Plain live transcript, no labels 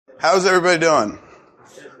How's everybody doing?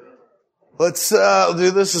 Let's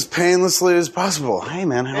do this as painlessly as possible. Hey,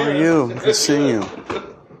 man, how are you? Good seeing you.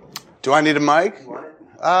 Do I need a mic?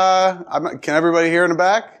 Can everybody hear in the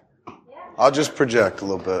back? I'll just project a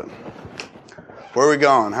little bit. Where are we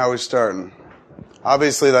going? How are we starting?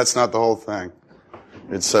 Obviously, that's not the whole thing.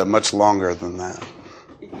 It's much longer than that.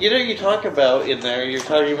 You know, you talk about in there, you're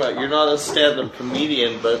talking about you're not a stand-up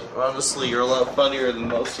comedian, but honestly, you're a lot funnier than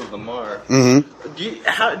most of them are. Mm-hmm. Do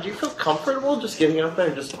you feel comfortable just getting up there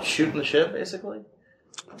and just shooting the shit, basically?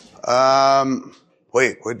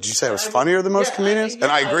 Wait, what did you say? I was funnier than most comedians? And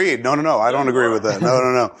I agreed. No, I don't agree with that.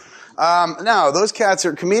 No. No, those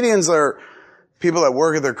comedians are people that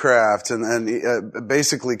work at their craft and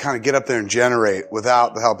basically kind of get up there and generate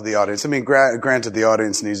without the help of the audience. I mean, granted, the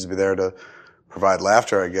audience needs to be there to provide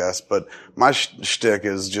laughter, I guess, but my shtick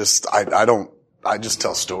is just, I just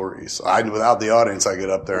tell stories. Without the audience, I get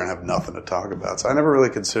up there and have nothing to talk about. So I never really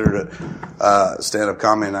considered it stand-up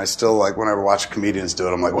comedy, and I still, like, whenever I watch comedians do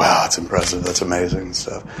it, I'm like, wow, that's impressive, that's amazing and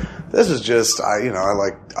stuff. This is just, I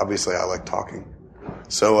like talking.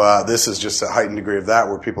 So this is just a heightened degree of that,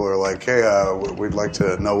 where people are like, hey, we'd like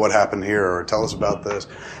to know what happened here, or tell us about this.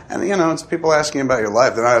 And, it's people asking about your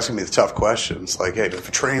life. They're not asking me the tough questions, like, hey, if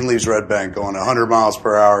a train leaves Red Bank going 100 miles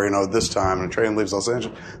per hour, this time, and a train leaves Los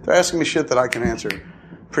Angeles, they're asking me shit that I can answer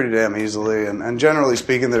pretty damn easily. And generally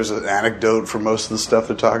speaking, there's an anecdote for most of the stuff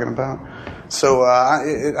they're talking about. So I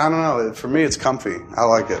don't know. For me, it's comfy. I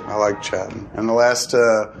like it. I like chatting. And the last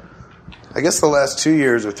 2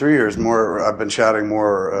 years or 3 years more, I've been chatting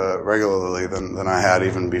more regularly than I had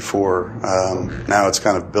even before. Now it's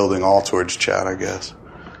kind of building all towards chat, I guess,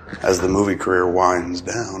 as the movie career winds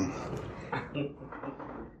down.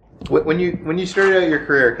 When you started out your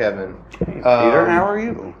career, Kevin, Peter, how are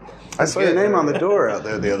you? I saw your name on the door out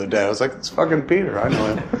there the other day. I was like, it's fucking Peter. I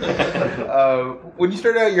know him. When you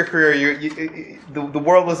started out your career, the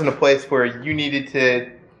world was in a place where you needed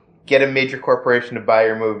to get a major corporation to buy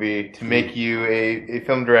your movie, to make you a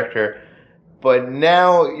film director. But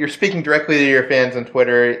now you're speaking directly to your fans on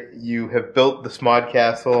Twitter. You have built the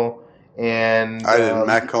Smodcastle, and I didn't.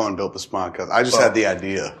 Matt Cohen built the Smodcastle. I just had the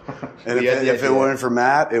idea. And if it weren't for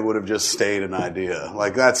Matt, it would have just stayed an idea.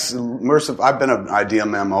 Like, that's merciful. I've been an idea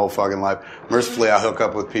man my whole fucking life. Mercifully, I hook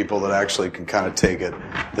up with people that actually can kind of take it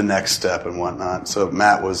the next step and whatnot. So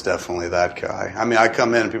Matt was definitely that guy. I mean, I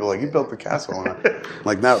come in and people are like, you built the castle. And I'm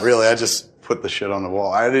like, not really. I just put the shit on the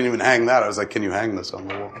wall. I didn't even hang that. I was like, can you hang this on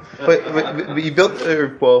the wall? But you built,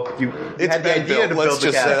 you had the idea to build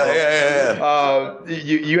the castle. Yeah.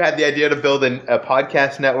 You had the idea to build a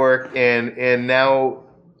podcast network, and now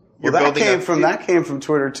you're building. That came from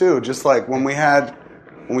Twitter too. Just like when we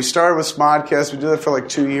started with Smodcast, we did that for like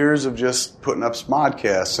 2 years of just putting up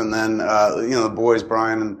Smodcasts, and then the boys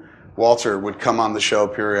Brian and Walter would come on the show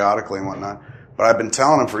periodically and whatnot. But I've been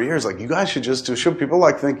telling them for years, like, you guys should just do a show. People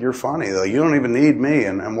think you're funny. Like, you don't even need me.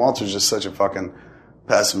 And Walter's just such a fucking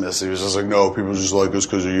pessimist. He was just like, no, people just like us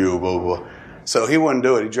because of you, blah, blah, blah. So he wouldn't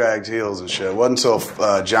do it. He dragged heels and shit. It wasn't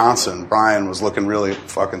until Brian was looking really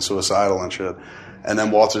fucking suicidal and shit. And then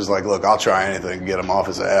Walter's like, look, I'll try anything to get him off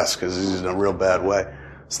his ass because he's in a real bad way.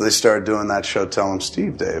 So they started doing that show, Tell Him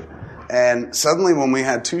Steve, Dave. And suddenly when we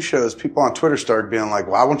had 2 shows, people on Twitter started being like,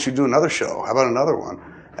 why won't you do another show? How about another one?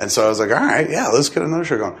 And so I was like, all right, yeah, let's get another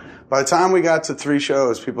show going. By the time we got to 3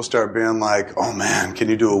 shows, people started being like, oh, man, can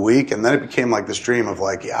you do a week? And then it became like this dream of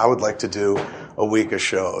like, yeah, I would like to do a week of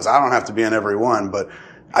shows. I don't have to be in every one, but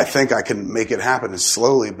I think I can make it happen. And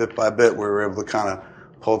slowly, bit by bit, we were able to kind of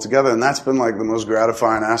pull it together. And that's been like the most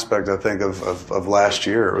gratifying aspect, I think, of last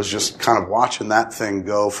year. It was just kind of watching that thing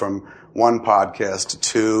go from 1 podcast to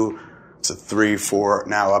 2 to 3, 4,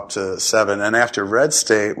 now up to 7. And after Red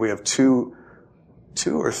State, we have 2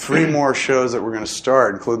 or 3 more shows that we're going to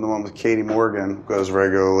start, including the one with Katie Morgan, who goes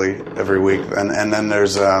regularly every week. And then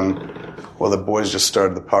there's, the boys just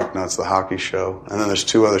started the Puck Nuts, the hockey show. And then there's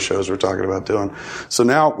 2 other shows we're talking about doing. So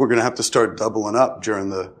now we're going to have to start doubling up during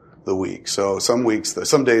the week. So some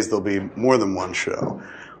days there'll be more than 1 show.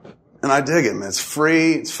 And I dig it, man. It's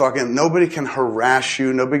free. It's fucking, nobody can harass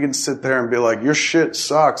you. Nobody can sit there and be like, your shit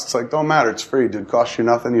sucks. It's like, don't matter. It's free, dude. It costs you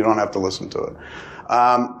nothing. You don't have to listen to it.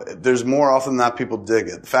 There's more often than not people dig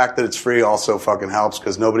it. The fact that it's free also fucking helps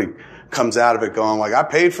because nobody comes out of it going like, I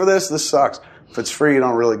paid for this sucks. If it's free, you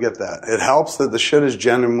don't really get that. It helps that the shit is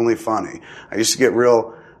genuinely funny. I used to get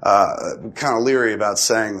real kind of leery about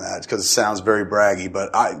saying that because it sounds very braggy,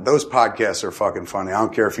 but those podcasts are fucking funny. I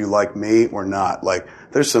don't care if you like me or not. Like,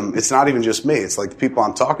 it's not even just me. It's like the people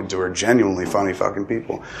I'm talking to are genuinely funny fucking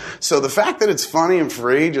people. So the fact that it's funny and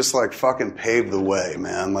free just like fucking paved the way,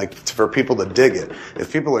 man. Like, for people to dig it.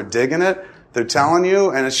 If people are digging it, they're telling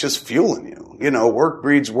you, and it's just fueling you. You know, work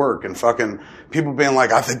breeds work, and fucking people being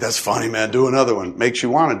like, I think that's funny, man, do another one. Makes you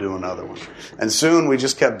want to do another one. And soon we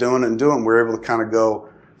just kept doing it and doing it. We were able to kind of go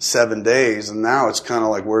 7 days, and now it's kind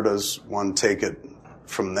of like, where does one take it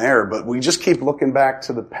from there? But we just keep looking back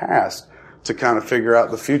to the past to kind of figure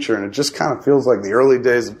out the future, and it just kind of feels like the early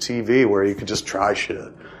days of TV where you could just try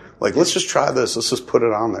shit. Like, let's just try this. Let's just put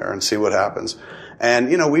it on there and see what happens.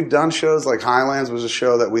 And, you know, we've done shows like Highlands was a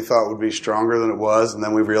show that we thought would be stronger than it was, and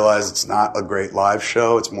then we realized it's not a great live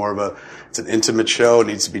show. It's more of it's an intimate show. It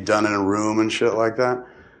needs to be done in a room and shit like that.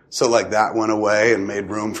 So, like, that went away and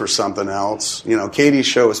made room for something else. You know, Katie's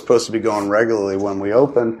show was supposed to be going regularly when we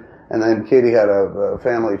opened, and then Katie had a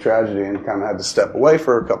family tragedy and kind of had to step away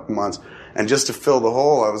for a couple months. And just to fill the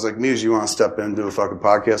hole, I was like, Muse, you want to step in and do a fucking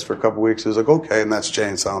podcast for a couple weeks? He was like, okay, and that's Jay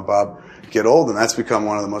and Silent Bob Get Old, and that's become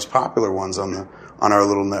one of the most popular ones on our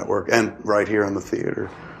little network and right here in the theater.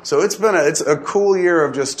 So it's a cool year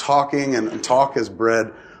of just talking, and talk has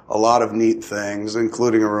bred a lot of neat things,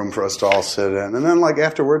 including a room for us to all sit in. And then, like,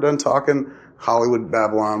 after we're done talking, Hollywood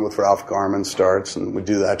Babylon with Ralph Garman starts, and we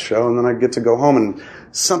do that show, and then I get to go home, and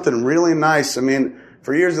something really nice. I mean,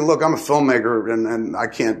 for years, and look, I'm a filmmaker, and I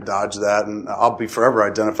can't dodge that, and I'll be forever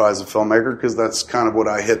identified as a filmmaker because that's kind of what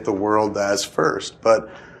I hit the world as first. But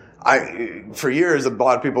for years, a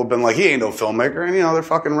lot of people have been like, he ain't no filmmaker, and, you know, they're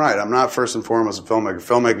fucking right. I'm not first and foremost a filmmaker.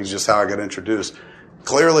 Filmmaking is just how I got introduced.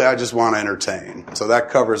 Clearly, I just want to entertain. So that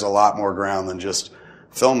covers a lot more ground than just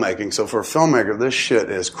filmmaking. So for a filmmaker, this shit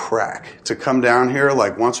is crack. To come down here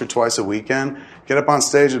like once or twice a weekend, get up on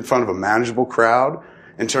stage in front of a manageable crowd.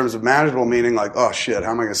 In terms of manageable, meaning like, oh shit,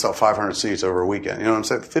 how am I going to sell 500 seats over a weekend? You know what I'm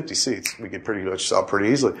saying? 50 seats, we could pretty much sell pretty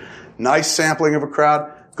easily. Nice sampling of a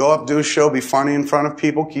crowd. Go up, do a show, be funny in front of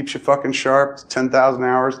people, keeps you fucking sharp. 10,000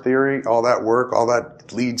 hours theory, all that work, all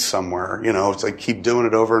that leads somewhere. You know, it's like keep doing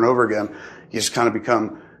it over and over again. You just kind of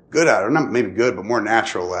become good at it. Or not maybe good, but more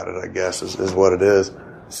natural at it, I guess, is what it is.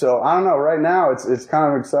 So I don't know. Right now, it's kind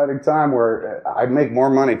of an exciting time where I make more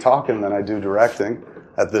money talking than I do directing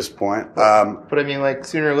at this point. But I mean, like,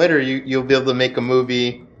 sooner or later, you'll be able to make a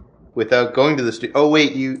movie without going to the studio. Oh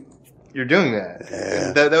wait, you're doing that.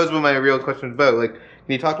 Yeah. That was what my real question was about. Like,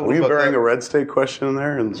 can you talk a little about? Were you about burying that? a red state question in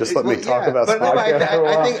there and just let me talk about but no, podcast for a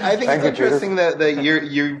while? I think it's interesting that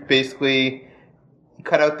you're basically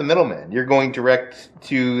cut out the middleman. You're going direct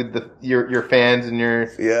to your fans and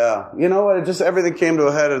your... Yeah. You know what? It just, everything came to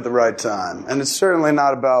a head at the right time. And it's certainly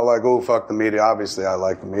not about like, oh, fuck the media. Obviously, I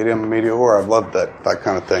like the media. I'm a media whore. I've loved that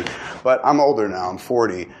kind of thing. But I'm older now. I'm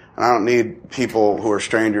 40. And I don't need people who are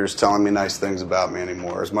strangers telling me nice things about me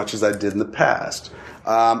anymore, as much as I did in the past,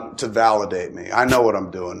 to validate me. I know what I'm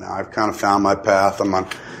doing now. I've kind of found my path. I'm on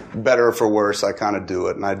better or for worse. I kind of do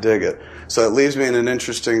it, and I dig it. So it leaves me in an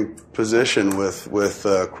interesting position with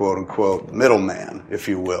quote unquote middleman, if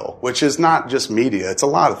you will, which is not just media. It's a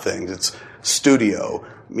lot of things. It's studio,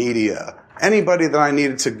 media, anybody that I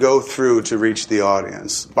needed to go through to reach the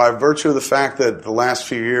audience. By virtue of the fact that the last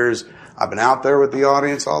few years I've been out there with the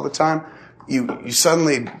audience all the time, you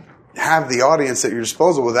suddenly have the audience at your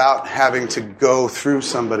disposal without having to go through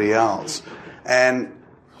somebody else. And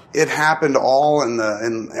it happened all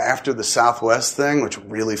after the Southwest thing, which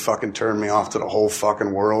really fucking turned me off to the whole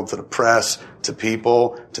fucking world, to the press, to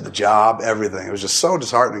people, to the job, everything. It was just so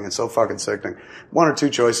disheartening and so fucking sickening. One or two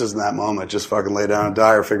choices in that moment, just fucking lay down and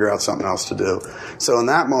die or figure out something else to do. So in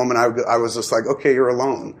that moment, I was just like, okay, you're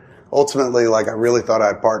alone. Ultimately, like, I really thought I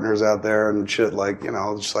had partners out there and shit, like, you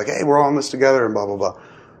know, just like, hey, we're all in this together and blah, blah, blah.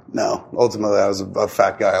 No, ultimately I was a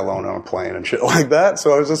fat guy alone on a plane and shit like that.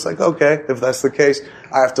 So I was just like, okay, if that's the case,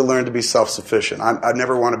 I have to learn to be self-sufficient. I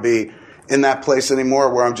never want to be in that place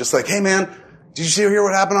anymore where I'm just like, hey man, did you see or hear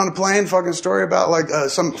what happened on the plane? Fucking story about like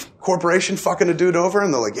some corporation fucking a dude over?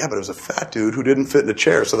 And they're like, yeah, but it was a fat dude who didn't fit in a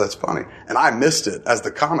chair, so that's funny. And I missed it as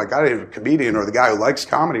the comic. I didn't even, comedian, or the guy who likes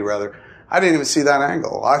comedy rather. I didn't even see that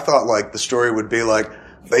angle. I thought like the story would be like,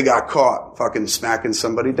 they got caught fucking smacking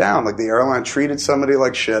somebody down. Like the airline treated somebody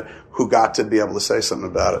like shit who got to be able to say something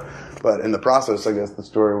about it. But in the process, I guess the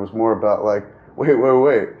story was more about like, wait,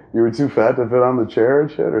 you were too fat to fit on the chair and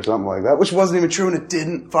shit or something like that, which wasn't even true and it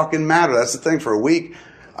didn't fucking matter. That's the thing. For a week,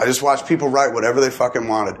 I just watched people write whatever they fucking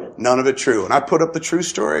wanted. None of it true. And I put up the true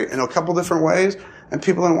story in a couple different ways and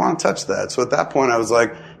people didn't want to touch that. So at that point, I was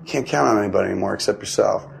like, you can't count on anybody anymore except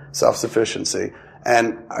yourself. Self-sufficiency.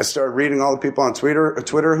 And I started reading all the people on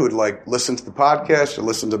Twitter who'd like listen to the podcast or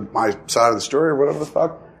listen to my side of the story or whatever the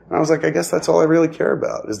fuck. And I was like, I guess that's all I really care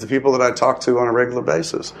about is the people that I talk to on a regular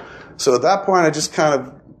basis. So at that point, I just kind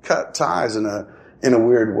of cut ties in a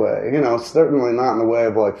weird way. You know, certainly not in the way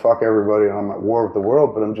of like, fuck everybody and I'm at war with the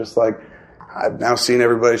world, but I'm just like, I've now seen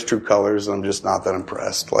everybody's true colors, and I'm just not that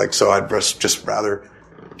impressed. Like, so I'd just rather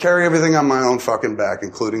carry everything on my own fucking back,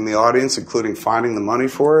 including the audience, including finding the money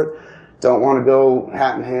for it. Don't want to go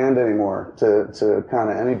hat in hand anymore to kind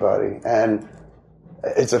of anybody. And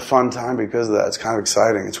it's a fun time because of that. It's kind of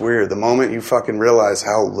exciting. It's weird. The moment you fucking realize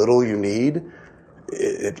how little you need,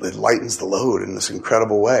 it lightens the load in this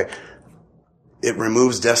incredible way. It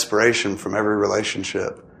removes desperation from every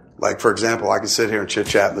relationship. Like, for example, I can sit here and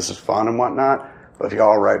chit-chat, and this is fun and whatnot, but if you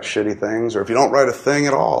all write shitty things, or if you don't write a thing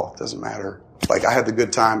at all, it doesn't matter. Like, I had the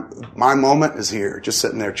good time. My moment is here, just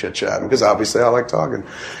sitting there chit-chatting, because obviously I like talking.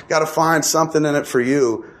 Got to find something in it for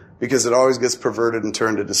you, because it always gets perverted and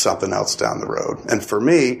turned into something else down the road. And for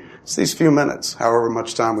me, it's these few minutes, however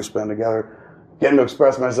much time we spend together, getting to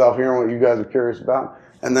express myself, hearing what you guys are curious about.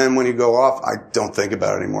 And then when you go off, I don't think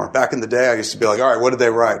about it anymore. Back in the day, I used to be like, all right, what did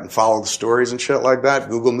they write? And follow the stories and shit like that.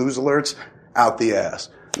 Google News alerts, out the ass.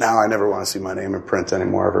 Now I never want to see my name in print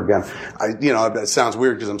anymore ever again. It sounds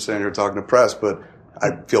weird because I'm standing here talking to press, but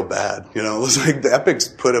I feel bad. It was like the Epics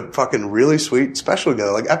put a fucking really sweet special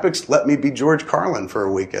together. Like, Epics let me be George Carlin for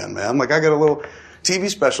a weekend, man. Like, I got a little TV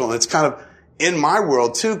special, and it's kind of in my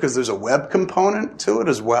world too, because there's a web component to it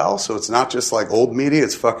as well. So it's not just like old media,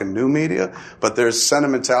 it's fucking new media. But there's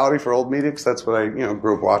sentimentality for old media, because that's what I,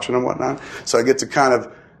 grew up watching and whatnot. So I get to kind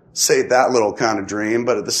of say that little kind of dream.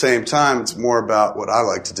 But at the same time, it's more about what I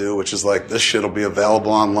like to do, which is like, this shit will be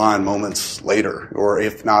available online moments later, or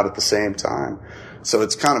if not at the same time. So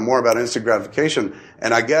it's kind of more about instant gratification.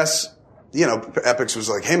 And I guess, Epics was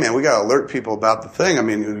like, hey man, we got to alert people about the thing. I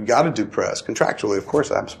mean, you got to do press. Contractually, of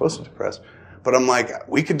course, I'm supposed to do press. But I'm like,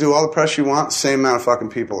 we could do all the press you want. The same amount of fucking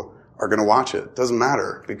people are going to watch it. Doesn't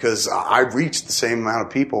matter, because I reach the same amount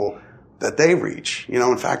of people that they reach.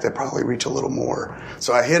 In fact, I probably reach a little more.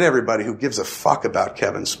 So I hit everybody who gives a fuck about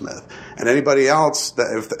Kevin Smith. And anybody else,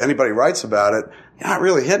 if anybody writes about it, you're not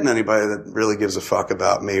really hitting anybody that really gives a fuck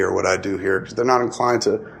about me or what I do here, because they're not inclined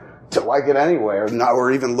to like it anyway,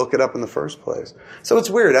 or even look it up in the first place. So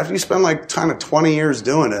it's weird. After you spend like kind of 20 years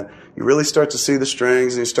doing it, you really start to see the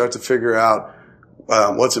strings, and you start to figure out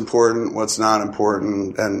what's important, what's not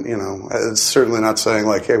important. And, it's certainly not saying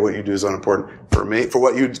like, hey, what you do is unimportant. For me,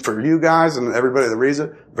 for you guys and everybody that reads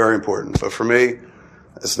it, very important. But for me,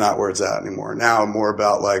 it's not where it's at anymore. Now I'm more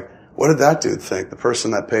about like, what did that dude think? The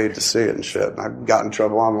person that paid to see it and shit. And I got in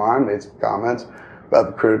trouble online, made some comments about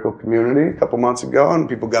the critical community a couple months ago, and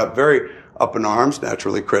people got very up in arms.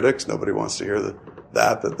 Naturally, critics. Nobody wants to hear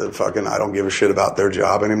that fucking I don't give a shit about their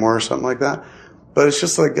job anymore or something like that. But it's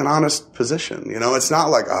just like an honest position. It's not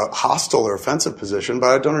like a hostile or offensive position, but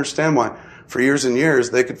I don't understand why for years and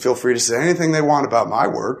years they could feel free to say anything they want about my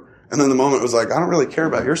work. And then the moment it was like, I don't really care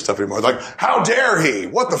about your stuff anymore. Like, how dare he?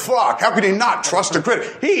 What the fuck? How could he not trust a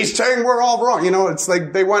critic? He's saying we're all wrong. It's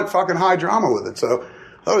like they went fucking high drama with it. So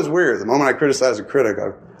that was weird. The moment I criticized a critic,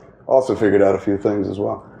 I also figured out a few things as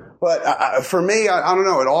well. But for me, I don't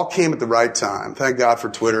know. It all came at the right time. Thank God for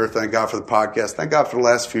Twitter. Thank God for the podcast. Thank God for the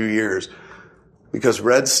last few years. Because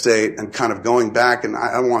Red State and kind of going back, and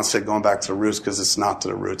I don't want to say going back to the roots because it's not to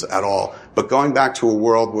the roots at all, but going back to a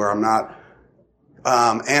world where I'm not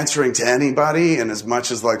answering to anybody, and as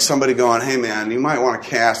much as like somebody going, hey man, you might want to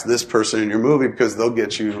cast this person in your movie because they'll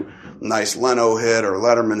get you a nice Leno hit or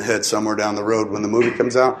Letterman hit somewhere down the road when the movie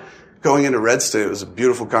comes out. Going into Red State, it was a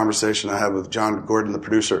beautiful conversation I had with John Gordon, the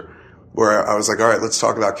producer, where I was like, all right, let's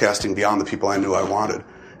talk about casting beyond the people I knew I wanted.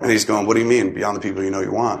 And he's going, what do you mean, beyond the people you know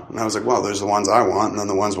you want? And I was like, well, there's the ones I want, and then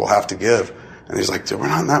the ones we'll have to give. And he's like, dude, we're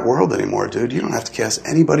not in that world anymore, dude. You don't have to cast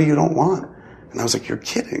anybody you don't want. And I was like, you're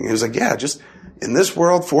kidding. And he was like, yeah, just in this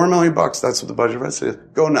world, $4 million, that's what the budget of Red State is.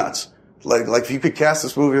 Go nuts. Like if you could cast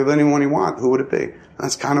this movie with anyone you want, who would it be? And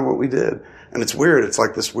that's kind of what we did. And it's weird. It's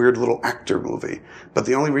like this weird little actor movie. But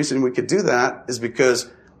the only reason we could do that is because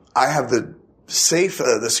I have the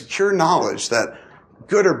secure knowledge that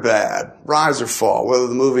good or bad, rise or fall, whether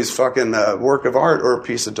the movie's fucking a work of art or a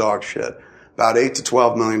piece of dog shit, about $8 to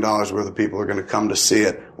 $12 million worth of people are going to come to see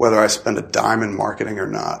it, whether I spend a dime in marketing or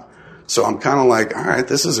not. So I'm kind of like, all right,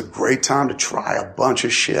 this is a great time to try a bunch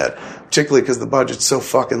of shit, particularly because the budget's so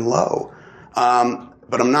fucking low.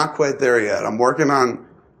 But I'm not quite there yet. I'm working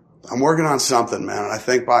on something, man. And I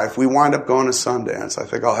think if we wind up going to Sundance, I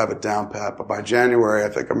think I'll have it down pat. But by January, I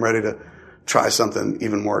think I'm ready to try something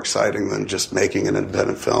even more exciting than just making an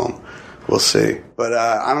independent film. We'll see. But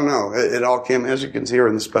I don't know. It all came, as you can hear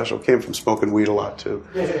in the special, came from smoking weed a lot, too.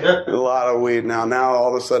 A lot of weed. Now all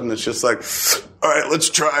of a sudden, it's just like, all right, let's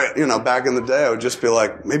try it. Back in the day, I would just be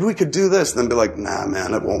like, maybe we could do this. And then be like, nah,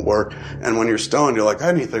 man, it won't work. And when you're stoned, you're like,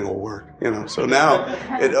 anything will work. So now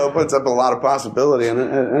it opens up a lot of possibility, and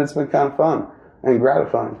it's been kind of fun and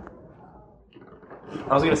gratifying.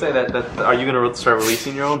 I was going to say that are you going to start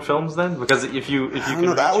releasing your own films then? Because if you I don't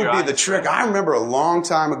know, that would be the trick. I remember a long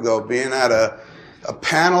time ago being at a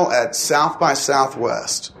panel at South by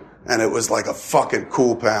Southwest, and it was like a fucking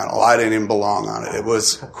cool panel. I didn't even belong on it. It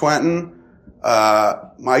was Quentin,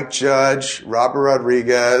 Mike Judge, Robert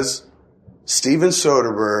Rodriguez, Steven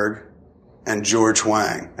Soderbergh, and George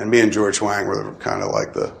Wang. And me and George Wang were kind of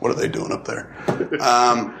like what are they doing up there?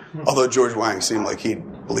 Although George Wang seemed like he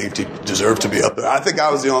believed he deserved to be up there. I think I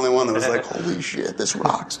was the only one that was like, holy shit, this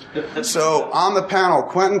rocks. So on the panel,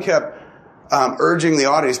 Quentin kept urging the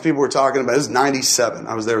audience. People were talking about, it was 97.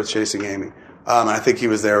 I was there with Chasing Amy. And I think he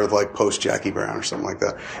was there with like post Jackie Brown or something like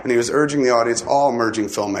that. And he was urging the audience, all emerging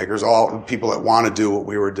filmmakers, all people that want to do what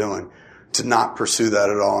we were doing, to not pursue that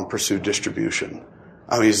at all and pursue distribution.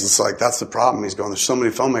 I mean, he's just like, that's the problem. He's going, there's so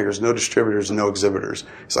many filmmakers, no distributors, no exhibitors.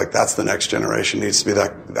 He's like, that's the next generation, needs to be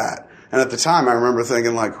that. And at the time, I remember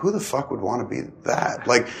thinking, like, who the fuck would want to be that?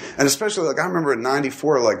 Like, and especially, like, I remember in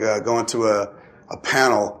 94, like, going to a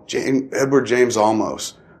panel, Edward James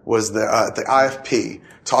Olmos was at the IFP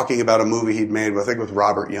talking about a movie he'd made, I think with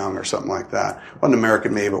Robert Young or something like that. It wasn't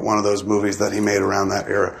American Made, but one of those movies that he made around that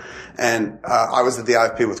era. And I was at the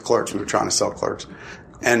IFP with Clerks. We were trying to sell Clerks.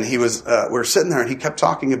 And we were sitting there and he kept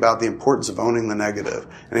talking about the importance of owning the negative.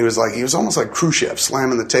 And he was almost like Khrushchev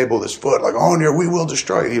slamming the table with his foot, like, we will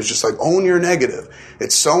destroy it. He was just like, own your negative.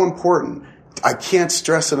 It's so important. I can't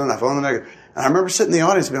stress it enough. Own the negative. And I remember sitting in the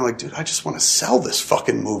audience being like, dude, I just want to sell this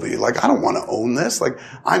fucking movie. Like, I don't want to own this. Like,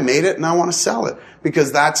 I made it and I want to sell it.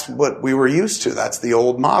 Because that's what we were used to. That's the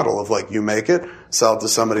old model of like, you make it, sell it to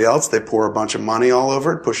somebody else, they pour a bunch of money all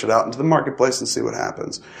over it, push it out into the marketplace and see what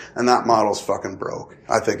happens. And that model's fucking broke.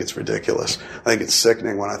 I think it's ridiculous. I think it's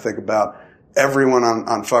sickening when I think about everyone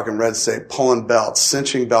on fucking Red State pulling belts,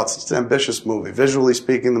 cinching belts. It's an ambitious movie. Visually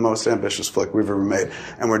speaking, the most ambitious flick we've ever made.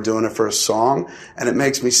 And we're doing it for a song. And it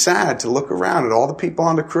makes me sad to look around at all the people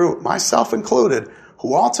on the crew, myself included,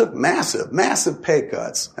 who all took massive, massive pay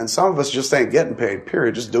cuts. And some of us just ain't getting paid,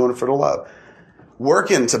 period, just doing it for the love.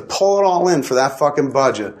 Working to pull it all in for that fucking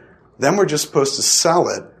budget. Then we're just supposed to sell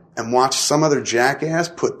it and watch some other jackass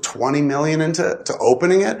put $20 million into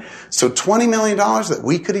opening it. So $20 million that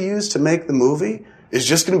we could have used to make the movie is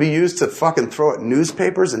just going to be used to fucking throw at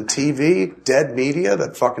newspapers and TV, dead media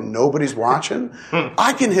that fucking nobody's watching.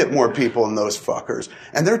 I can hit more people than those fuckers.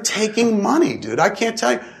 And they're taking money, dude. I can't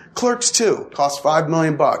tell you. Clerks 2 cost $5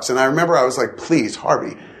 million. And I remember I was like, please,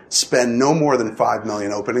 Harvey, spend no more than $5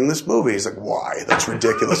 million opening this movie. He's like, why? That's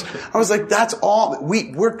ridiculous. I was like, that's all.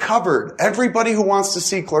 We're covered. Everybody who wants to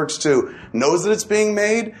see Clerks 2 knows that it's being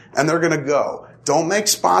made and they're going to go. Don't make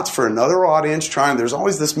spots for another audience there's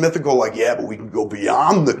always this mythical, like, yeah, but we can go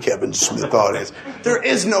beyond the Kevin Smith audience. There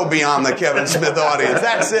is no beyond the Kevin Smith audience.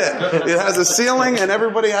 That's it. It has a ceiling and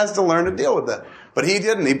everybody has to learn to deal with that. But he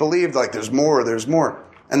didn't. He believed, like, there's more.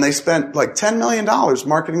 And they spent like $10 million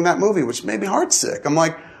marketing that movie, which made me heartsick. I'm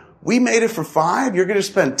like, we made it for $5. You're going to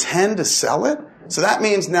spend $10 to sell it? So that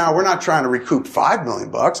means now we're not trying to recoup $5 million.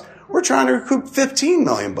 We're trying to recoup $15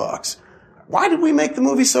 million. Why did we make the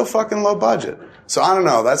movie so fucking low budget? So I don't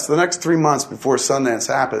know. That's the next 3 months before Sundance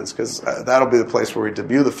happens, because that'll be the place where we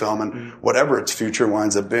debut the film, and whatever its future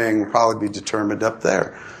winds up being will probably be determined up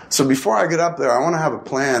there. So before I get up there, I want to have a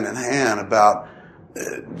plan in hand about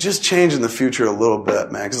just changing the future a little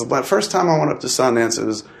bit, man. Because the first time I went up to Sundance, it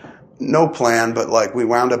was no plan, but like we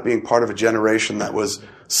wound up being part of a generation that was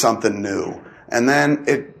something new. And then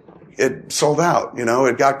it sold out,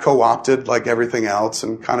 it got co-opted like everything else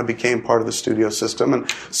and kind of became part of the studio system. And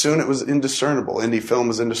soon it was indiscernible. Indie film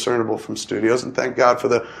was indiscernible from studios. And thank God for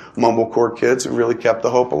the mumblecore kids who really kept the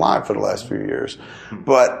hope alive for the last few years.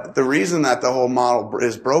 But the reason that the whole model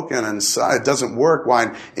is broken and it doesn't work, why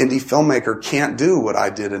an indie filmmaker can't do what I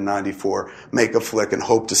did in 94, make a flick and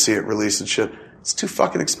hope to see it released and shit. It's too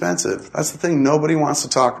fucking expensive. That's the thing nobody wants to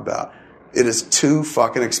talk about. It is too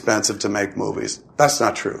fucking expensive to make movies. That's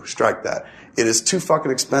not true. Strike that. It is too fucking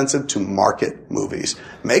expensive to market movies.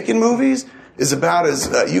 Making movies is about as,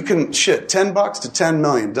 you can, $10 to $10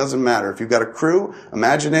 million. Doesn't matter. If you've got a crew,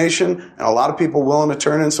 imagination, and a lot of people willing to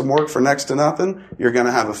turn in some work for next to nothing, you're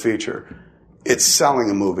gonna have a feature. It's selling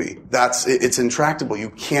a movie. It's intractable.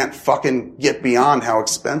 You can't fucking get beyond how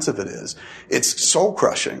expensive it is. It's soul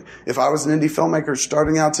crushing. If I was an indie filmmaker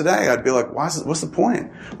starting out today, I'd be like, what's the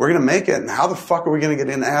point? We're going to make it, and how the fuck are we going to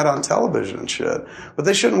get an ad on television and shit? But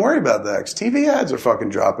they shouldn't worry about that, because TV ads are fucking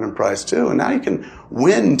dropping in price too. And now you can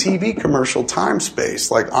win TV commercial time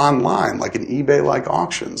space, like online, like in eBay-like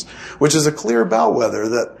auctions, which is a clear bellwether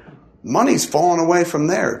that money's falling away from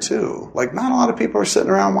there too. Like, not a lot of people are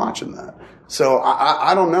sitting around watching that. So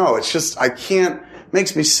I don't know. It's just,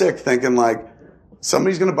 makes me sick thinking like,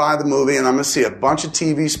 somebody's going to buy the movie, and I'm going to see a bunch of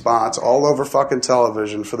TV spots all over fucking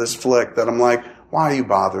television for this flick that I'm like, why are you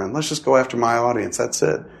bothering? Let's just go after my audience. That's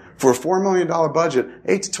it. For a $4 million budget,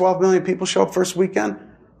 8 to 12 million people show up first weekend.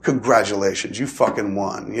 Congratulations, you fucking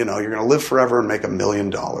won. You know, you're going to live forever and make $1 million.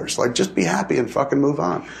 Like, just be happy and fucking move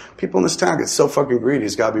on. People in this town get so fucking greedy.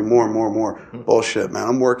 It's got to be more and more and more. Bullshit, man.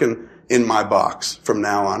 I'm working in my box from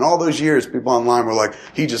now on. All those years, people online were like,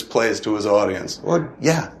 he just plays to his audience. Well,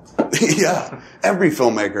 yeah. Yeah. Every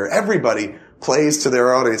filmmaker, everybody plays to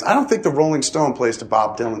their audience. I don't think the Rolling Stone plays to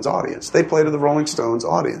Bob Dylan's audience. They play to the Rolling Stones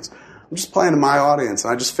audience. I'm just playing to my audience,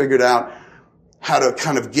 and I just figured out how to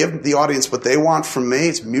kind of give the audience what they want from me.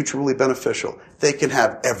 It's mutually beneficial. They can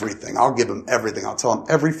have everything. I'll give them everything. I'll tell them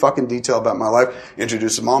every fucking detail about my life,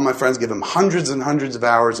 introduce them all my friends, give them hundreds and hundreds of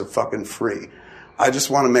hours of fucking free. I just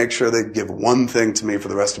want to make sure they give one thing to me for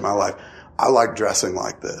the rest of my life. I like dressing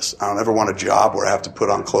like this. I don't ever want a job where I have to put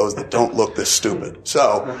on clothes that don't look this stupid.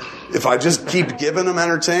 So if I just keep giving them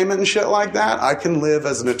entertainment and shit like that, I can live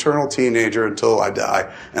as an eternal teenager until I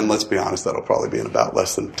die. And let's be honest, that'll probably be in about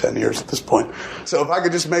less than 10 years at this point. So if I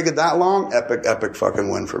could just make it that long, epic, epic fucking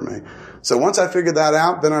win for me. So once I figured that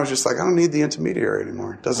out, then I was just like, I don't need the intermediary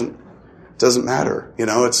anymore. It doesn't matter. You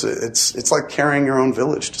know, it's like carrying your own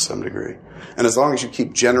village to some degree. And as long as you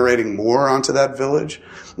keep generating more onto that village,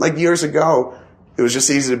 like years ago, it was just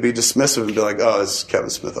easy to be dismissive and be like, oh, this is Kevin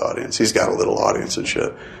Smith audience. He's got a little audience and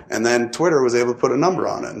shit. And then Twitter was able to put a number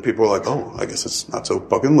on it. And people were like, oh, I guess it's not so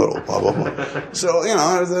fucking little, blah, blah, blah. So, you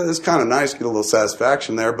know, it's kind of nice to get a little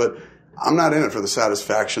satisfaction there. But I'm not in it for the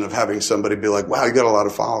satisfaction of having somebody be like, wow, you got a lot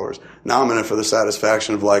of followers. Now I'm in it for the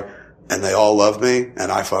satisfaction of like, and they all love me,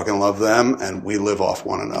 and I fucking love them, and we live off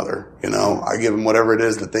one another. You know, I give them whatever it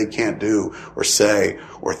is that they can't do or say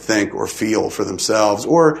or think or feel for themselves,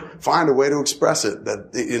 or find a way to express it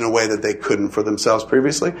that in a way that they couldn't for themselves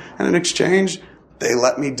previously. And in exchange, they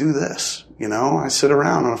let me do this. You know, I sit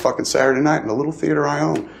around on a fucking Saturday night in a little theater I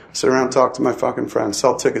own, sit around and talk to my fucking friends,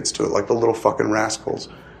 sell tickets to it like the little fucking rascals.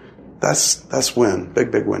 That's win.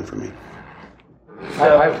 Big win for me.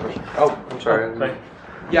 I have a question. Oh, I'm sorry. Sorry.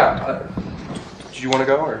 Yeah. Do you want to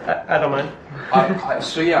go or? I don't mind.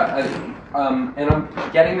 And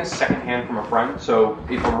I'm getting this secondhand from a friend. So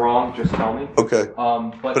if I'm wrong, just tell me. Okay.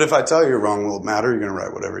 But if I tell you you're wrong, will it matter? You're gonna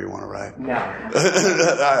write whatever you want to write. No.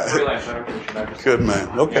 Freelance. I don't give a shit. I just, Good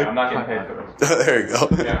man. Okay. Yeah, I'm not getting paid for this. There you go.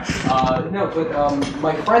 Yeah. No, but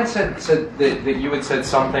my friend said that you had said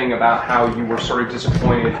something about how you were sort of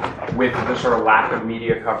disappointed with the sort of lack of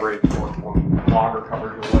media coverage or blogger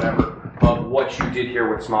coverage or whatever of what you did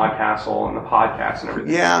here with Smodcastle and the podcast and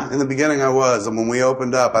everything. Yeah, in the beginning I was. And when we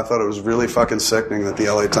opened up, I thought it was really fucking sickening that the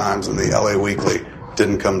LA Times and the LA Weekly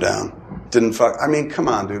didn't come down. I mean, come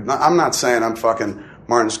on, dude. I'm not saying I'm fucking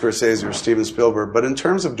Martin Scorsese or Steven Spielberg, but in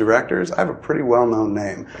terms of directors, I have a pretty well-known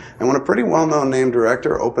name. And when a pretty well-known name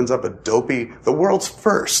director opens up the world's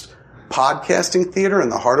first podcasting theater in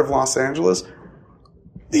the heart of Los Angeles,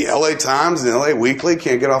 the LA Times and the LA Weekly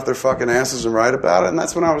can't get off their fucking asses and write about it. And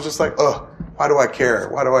that's when I was just like, ugh, why do I care?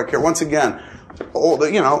 Why do I care? Once again,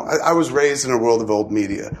 I was raised in a world of old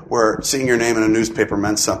media where seeing your name in a newspaper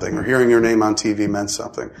meant something or hearing your name on TV meant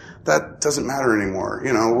something. That doesn't matter anymore.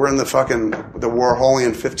 You know, we're in the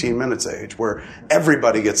Warholian 15 minutes age where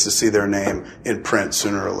everybody gets to see their name in print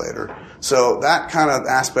sooner or later. So that kind of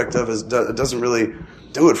aspect of it doesn't really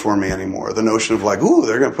do it for me anymore. The notion of like, ooh,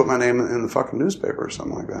 they're going to put my name in the fucking newspaper or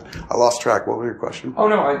something like that. I lost track. What was your question? Oh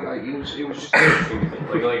no, it was just interesting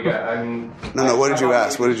to me. No. What did you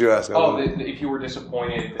ask? What did you ask? Oh, if you were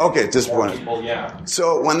disappointed. Okay, disappointed. People, yeah.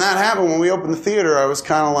 So when that happened, when we opened the theater, I was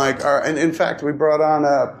kind of like, all right, and in fact, we brought on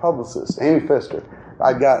a publicist, Amy Pfister.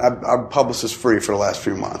 I got a publicist free for the last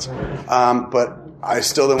few months, but I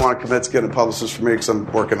still didn't want to commit to getting a publicist for me because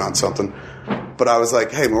I'm working on something. But I was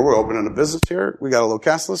like, hey, we're opening a business here. We got a little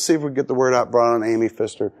cast. Let's see if we can get the word out. Brought on Amy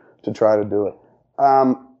Pfister to try to do it.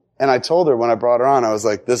 And I told her when I brought her on, I was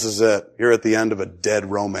like, this is it. You're at the end of a dead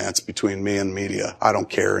romance between me and media. I don't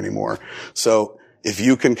care anymore. So if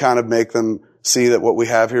you can kind of make them see that what we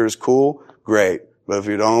have here is cool, great. But if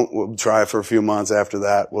you don't, we'll try for a few months. After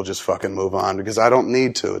that, we'll just fucking move on because I don't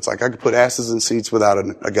need to. It's like I could put asses in seats without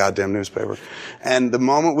a goddamn newspaper. And the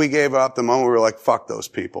moment we gave up, the moment we were like, fuck those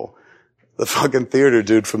people, the fucking theater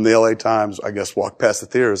dude from the LA Times, I guess, walked past the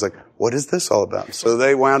theater. Was like, what is this all about? So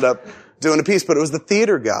they wound up doing a piece, but it was the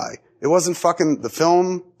theater guy. It wasn't fucking the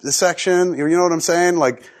film section. You know what I'm saying?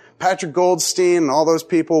 Like Patrick Goldstein and all those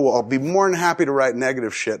people will be more than happy to write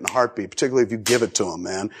negative shit in a heartbeat, particularly if you give it to them,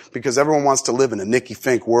 man, because everyone wants to live in a Nicky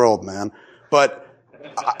Fink world, man. But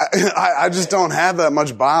I just don't have that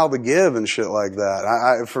much bile to give and shit like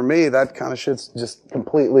that. For me, that kind of shit's just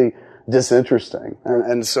completely disinteresting.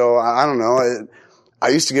 And so, I don't know, I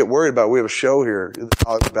used to get worried about, we have a show here, the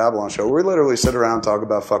Hollywood Babylon show, where we literally sit around and talk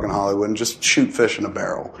about fucking Hollywood and just shoot fish in a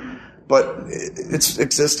barrel. But it's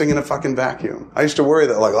existing in a fucking vacuum. I used to worry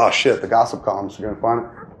that, like, oh shit, the gossip columns are going to find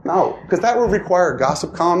it. No, because that would require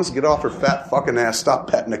gossip columns to get off her fat fucking ass, stop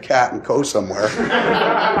petting a cat and go somewhere.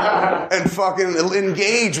 And fucking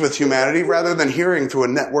engage with humanity rather than hearing through a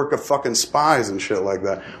network of fucking spies and shit like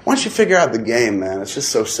that. Once you figure out the game, man, it's just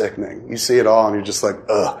so sickening. You see it all and you're just like,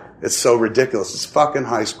 ugh, it's so ridiculous. It's fucking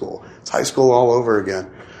high school. It's high school all over again.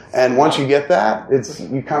 And once you get that,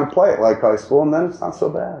 you kind of play it like high school and then it's not so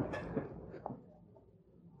bad.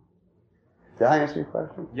 Did I answer your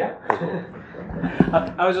question? Yeah.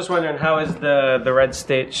 I was just wondering, how is the Red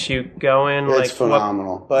State shoot going? It's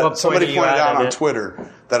phenomenal. But somebody pointed out on Twitter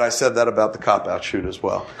that I said that about the cop-out shoot as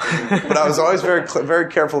well. But I was always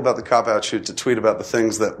very careful about the cop-out shoot to tweet about the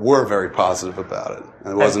things that were very positive about it.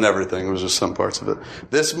 And it wasn't everything. It was just some parts of it.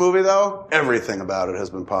 This movie, though, everything about it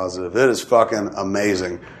has been positive. It is fucking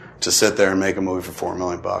amazing to sit there and make a movie for $4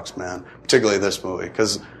 million, man. Particularly this movie,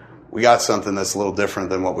 because we got something that's a little different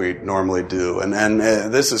than what we normally do. And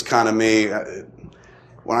this is kind of me.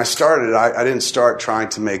 When I started, I didn't start trying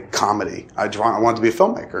to make comedy. I wanted to be a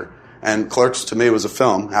filmmaker. And Clerks, to me, was a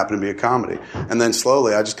film, happened to be a comedy. And then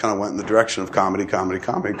slowly, I just kind of went in the direction of comedy,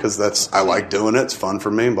 because I like doing it. It's fun for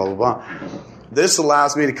me, blah, blah, blah. This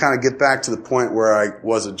allows me to kind of get back to the point where I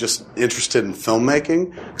wasn't just interested in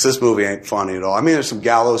filmmaking, because this movie ain't funny at all. I mean, there's some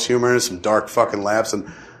gallows humor and some dark fucking laughs, and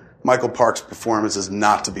Michael Park's performance is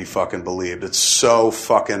not to be fucking believed. It's so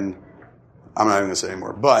fucking, I'm not even going to say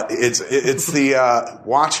anymore, but it's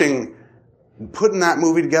the, putting that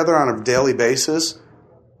movie together on a daily basis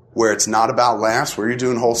where it's not about laughs, where you're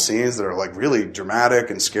doing whole scenes that are like really dramatic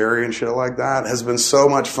and scary and shit like that, has been so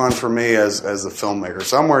much fun for me as the filmmaker.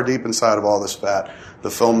 Somewhere deep inside of all this fat, the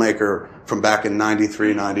filmmaker from back in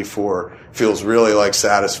 93, 94 feels really like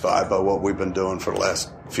satisfied by what we've been doing for the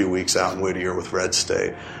last few weeks out in Whittier with Red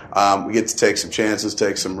State. We get to take some chances,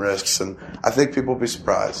 take some risks, and I think people will be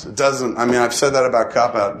surprised. I've said that about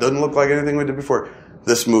Cop Out. It doesn't look like anything we did before.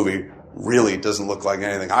 This movie really doesn't look like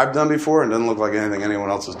anything I've done before and doesn't look like anything anyone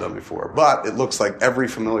else has done before. But it looks like every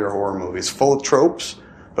familiar horror movie. It's full of tropes,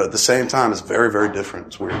 but at the same time, it's very, very different.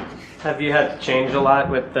 It's weird. Have you had to change a lot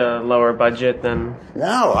with the lower budget than?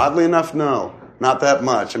 No, oddly enough, no. Not that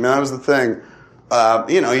much. I mean, that was the thing.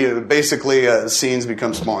 Scenes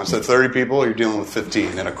become smaller. Instead of 30 people, you're dealing with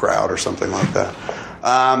 15 in a crowd or something like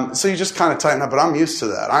that. So you just kind of tighten up, but I'm used to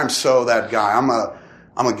that. I'm so that guy.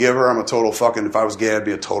 I'm a giver. I'm a total fucking, if I was gay, I'd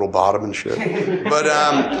be a total bottom and shit. But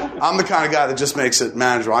I'm the kind of guy that just makes it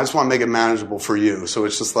manageable. I just want to make it manageable for you. So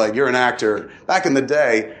it's just like, you're an actor. Back in the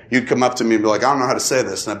day, you'd come up to me and be like, I don't know how to say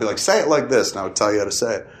this. And I'd be like, say it like this. And I would tell you how to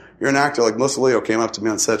say it. You're an actor. Like Melissa Leo came up to me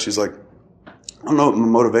on set. She's like, I don't know what my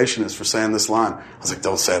motivation is for saying this line. I was like,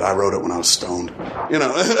 don't say it. I wrote it when I was stoned.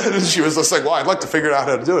 And she was just like, well, I'd like to figure out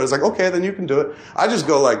how to do it. I was like, okay, then you can do it. I just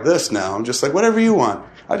go like this now. I'm just like, whatever you want.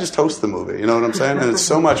 I just host the movie. You know what I'm saying? And it's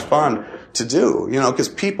so much fun to do, because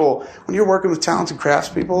people, when you're working with talented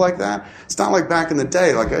craftspeople like that, it's not like back in the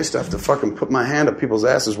day. Like I used to have to fucking put my hand up people's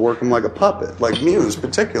asses, work them like a puppet. Like Muse,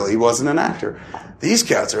 particularly. He wasn't an actor. These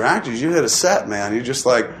cats are actors. You hit a set, man. You're just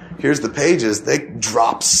like, here's the pages. They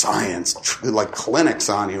drop science, like clinics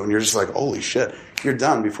on you, and you're just like, holy shit, you're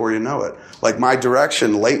done before you know it. Like my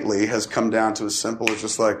direction lately has come down to as simple as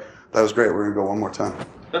just like, that was great, we're going to go one more time.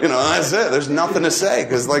 That's it. There's nothing to say,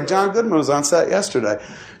 because like John Goodman was on set yesterday.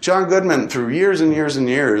 John Goodman, through years and years and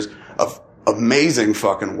years of amazing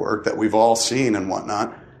fucking work that we've all seen and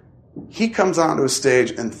whatnot, he comes onto a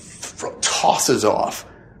stage and tosses off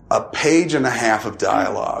a page and a half of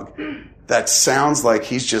dialogue that sounds like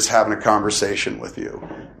he's just having a conversation with you.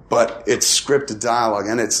 But it's scripted dialogue,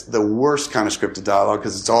 and it's the worst kind of scripted dialogue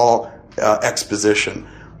because it's all exposition.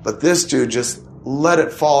 But this dude just let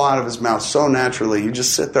it fall out of his mouth so naturally. You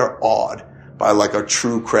just sit there awed by like a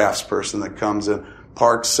true craftsperson that comes in.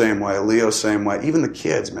 Park, same way. Leo, same way. Even the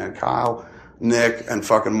kids, man. Kyle, Nick, and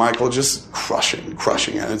fucking Michael just crushing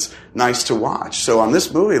it. It's nice to watch. So on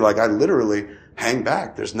this movie, like I literally hang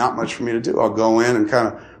back. There's not much for me to do. I'll go in and kind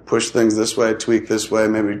of push things this way, tweak this way,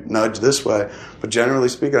 maybe nudge this way. But generally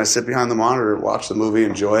speaking, I sit behind the monitor, watch the movie,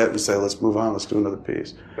 enjoy it, and say, let's move on, let's do another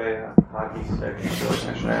piece. Hockey stick,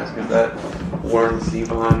 I should ask, is that Warren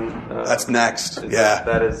Zevon? That's next,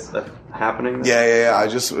 That is happening? Yeah. I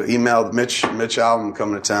just emailed Mitch Albom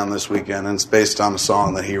coming to town this weekend, and it's based on a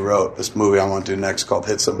song that he wrote. This movie I want to do next called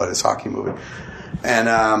Hit Somebody's Hockey Movie.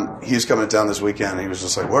 And he was coming down this weekend, and he was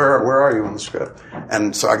just like, where are you on the script?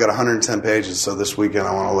 And so I got 110 pages, so this weekend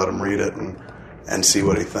I want to let him read it and see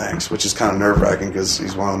what he thinks, which is kind of nerve-wracking because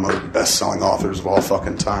he's one of the most best-selling authors of all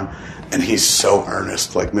fucking time. And he's so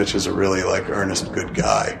earnest. Like, Mitch is a really, like, earnest, good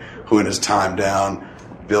guy who in his time down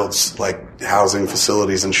builds, like, housing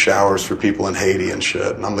facilities and showers for people in Haiti and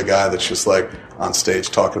shit. And I'm the guy that's just, like, on stage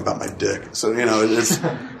talking about my dick. So, you know,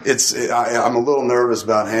 I'm a little nervous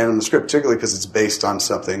about handing the script, particularly because it's based on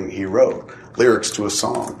something he wrote, lyrics to a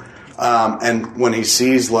song. And when he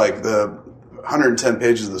sees, like, the 110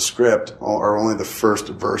 pages of the script are only the first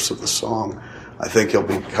verse of the song, I think he'll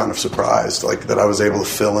be kind of surprised, like, that I was able to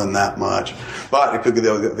fill in that much. But it could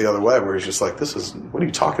go the other way, where he's just like, what are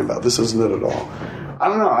you talking about? This isn't it at all. I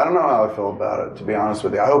don't know how I feel about it, to be honest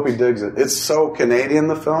with you. I hope he digs it. It's so Canadian,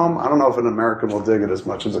 the film. I don't know if an American will dig it as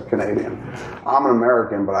much as a Canadian. I'm an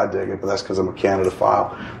American, but I dig it, but that's because I'm a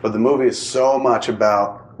Canada-phile. But the movie is so much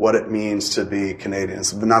about what it means to be Canadian.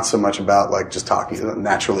 It's not so much about, like, just hockey.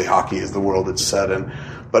 Naturally, hockey is the world it's set in.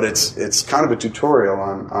 But it's kind of a tutorial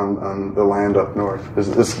on the land up north.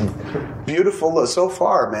 It's beautiful so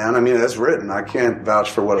far, man. I mean, as written, I can't vouch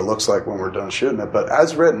for what it looks like when we're done shooting it, but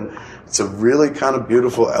as written, it's a really kind of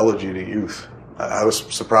beautiful elegy to youth. I was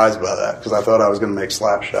surprised by that because I thought I was going to make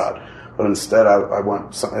Slapshot, but instead I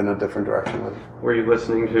went in a different direction with it. Were you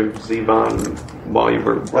listening to Zevon while you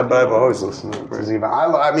were... But I've always listened to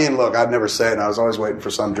Zevon. I mean, look, I'd never say it, and I was always waiting for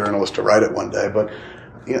some journalist to write it one day, but...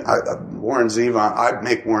 You know, Warren Zevon, I'd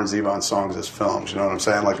make Warren Zevon songs as films, you know what I'm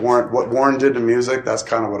saying? Like, what Warren did to music, that's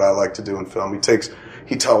kind of what I like to do in film.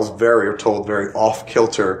 He told very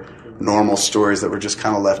off-kilter, normal stories that were just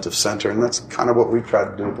kind of left of center, and that's kind of what we've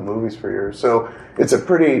tried to do with the movies for years. So it's a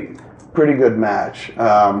pretty good match,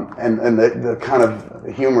 and the kind of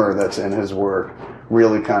humor that's in his work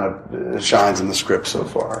really kind of shines in the script so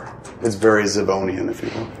far. It's very Zevonian, if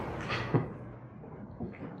you will.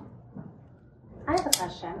 I have a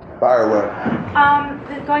question. Fire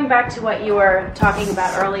away. Going back to what you were talking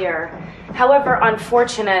about earlier, however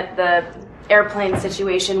unfortunate the airplane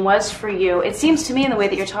situation was for you, it seems to me in the way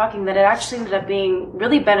that you're talking that it actually ended up being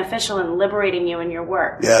really beneficial in liberating you in your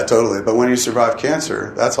work. Yeah, totally. But when you survive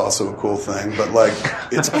cancer, that's also a cool thing. But, like,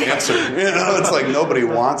 it's cancer. You know, it's like nobody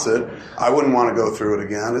wants it. I wouldn't want to go through it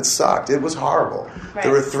again. It sucked. It was horrible. Right.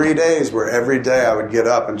 There were 3 days where every day I would get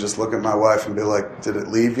up and just look at my wife and be like, did it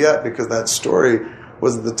leave yet? Because that story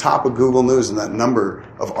was at the top of Google News, and that number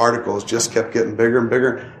of articles just kept getting bigger and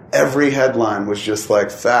bigger. Every headline was just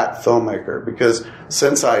like fat filmmaker, because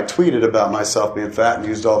since I tweeted about myself being fat and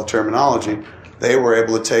used all the terminology, they were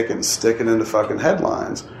able to take it and stick it into fucking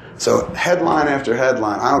headlines. So headline after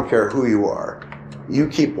headline, I don't care who you are. You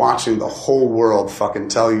keep watching the whole world fucking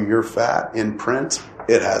tell you you're fat in print,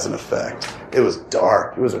 it has an effect. It was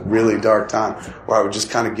dark. It was a really dark time where I would just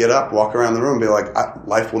kind of get up, walk around the room, and be like,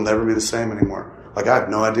 life will never be the same anymore. Like, I have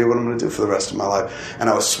no idea what I'm going to do for the rest of my life. And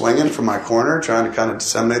I was swinging from my corner, trying to kind of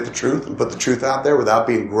disseminate the truth and put the truth out there without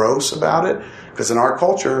being gross about it. Because in our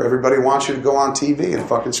culture, everybody wants you to go on TV and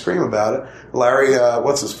fucking scream about it. Larry,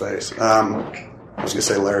 what's his face? I was going to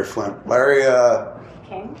say Larry Flint. Larry,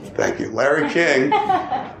 King. Thank you. Larry King,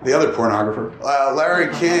 the other pornographer.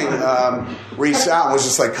 Larry King reached out and was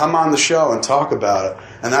just like, come on the show and talk about it.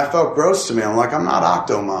 And that felt gross to me. I'm like, I'm not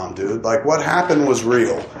Octomom, dude. Like, what happened was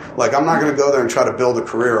real. Like, I'm not going to go there and try to build a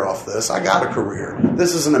career off this. I got a career.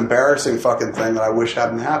 This is an embarrassing fucking thing that I wish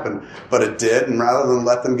hadn't happened. But it did, and rather than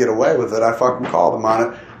let them get away with it, I fucking called them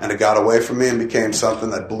on it. And it got away from me and became something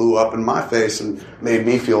that blew up in my face and made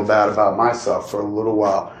me feel bad about myself for a little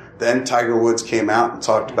while. Then Tiger Woods came out and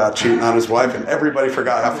talked about cheating on his wife, and everybody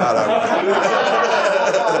forgot how fat I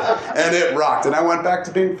was. And it rocked. And I went back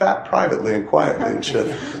to being fat privately and quietly and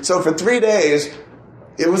shit. So for 3 days,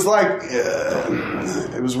 it was like,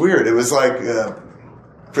 it was weird. It was like,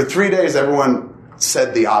 for 3 days, everyone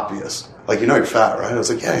said the obvious. Like, you know you're fat, right? I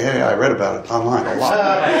was like, yeah, I read about it online a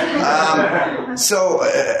lot. So,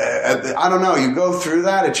 I don't know. You go through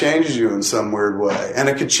that, it changes you in some weird way. And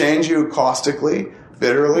it could change you caustically,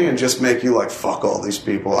 bitterly, and just make you like, fuck all these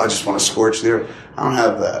people. I just want to scorch the earth. I don't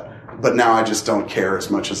have that. But now I just don't care as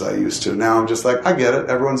much as I used to. Now I'm just like, I get it.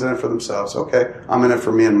 Everyone's in it for themselves. Okay, I'm in it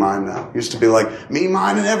for me and mine now. Used to be like, me,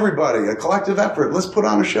 mine, and everybody. A collective effort. Let's put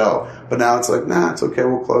on a show. But now it's like, nah, it's okay.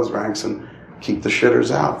 We'll close ranks and keep the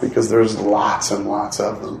shitters out, because there's lots and lots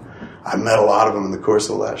of them. I met a lot of them in the course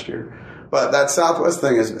of the last year. But that Southwest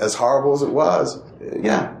thing, as horrible as it was,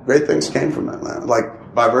 yeah, great things came from it, man.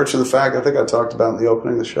 Like, by virtue of the fact, I think I talked about in the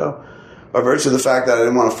opening of the show, by virtue of the fact that I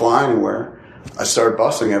didn't want to fly anywhere, I started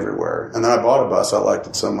busing everywhere. And then I bought a bus. I liked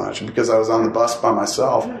it so much. And because I was on the bus by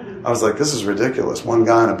myself, I was like, this is ridiculous. One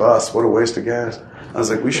guy on a bus, what a waste of gas. I was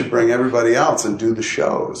like, we should bring everybody else and do the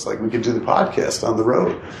shows. Like, we could do the podcast on the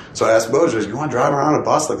road. So I asked Mojo, you want to drive around a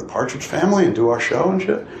bus like the Partridge Family and do our show and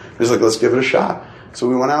shit? He's like, let's give it a shot. So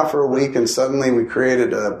we went out for a week, and suddenly we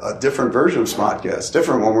created a different version of Smodcast.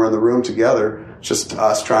 Different when we're in the room together, just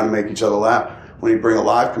us trying to make each other laugh. When you bring a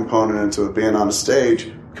live component into it, being on a stage,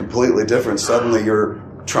 completely different. Suddenly you're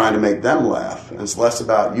trying to make them laugh. And it's less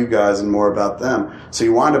about you guys and more about them. So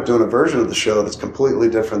you wind up doing a version of the show that's completely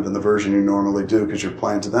different than the version you normally do because you're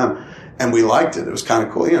playing to them. And we liked it. It was kind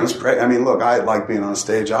of cool. You know, it was great. I mean, look, I like being on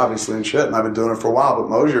stage, obviously, and shit, and I've been doing it for a while, but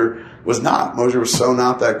Mosier was not. Mosier was so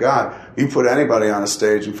not that guy. You put anybody on a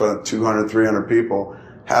stage in front of 200, 300 people,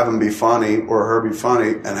 have them be funny or her be funny,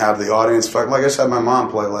 and have the audience fuck. Like I said, my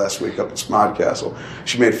mom played last week up at Smodcastle.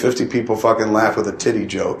 She made 50 people fucking laugh with a titty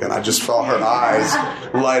joke, and I just saw her eyes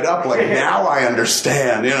light up like, now I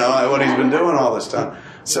understand, you know, what he's been doing all this time.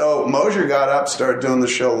 So Mosier got up, started doing the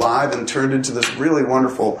show live, and turned into this really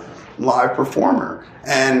wonderful live performer.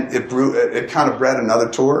 And it kind of bred another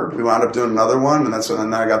tour. We wound up doing another one, and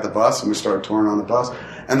then I got the bus, and we started touring on the bus.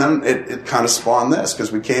 And then it kind of spawned this,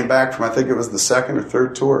 because we came back from, I think it was the second or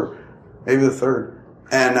third tour, maybe the third.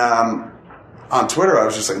 And on Twitter, I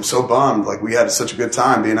was just like, I'm so bummed. Like, we had such a good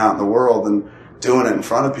time being out in the world and doing it in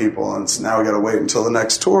front of people, and so now we got to wait until the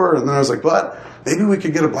next tour. And then I was like, but maybe we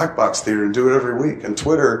could get a black box theater and do it every week. And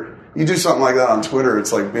Twitter, you do something like that on Twitter,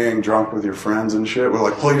 it's like being drunk with your friends and shit. We're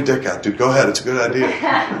like, pull your dick out, dude. Go ahead. It's a good idea.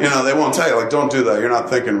 You know, they won't tell you, like, don't do that. You're not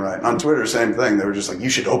thinking right. And on Twitter, same thing. They were just like, you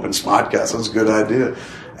should open Smodcast. That's a good idea.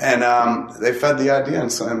 And they fed the idea,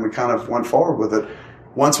 and we kind of went forward with it.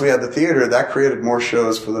 Once we had the theater, that created more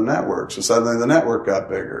shows for the network. So suddenly the network got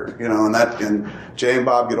bigger, you know, and Jay and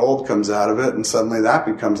Bob Get Old comes out of it, and suddenly that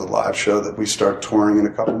becomes a live show that we start touring in a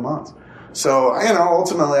couple months. So, you know,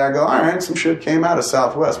 ultimately I go, all right, some shit came out of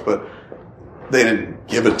Southwest, but they didn't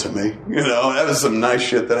give it to me. You know, that was some nice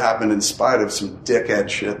shit that happened in spite of some dickhead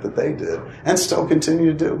shit that they did, and still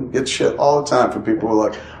continue to do. Get shit all the time from people who are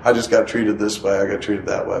like, I just got treated this way, I got treated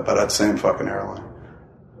that way by that same fucking airline.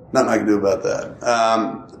 Nothing I can do about that.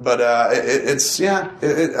 It's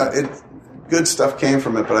good stuff came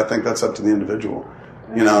from it, but I think that's up to the individual.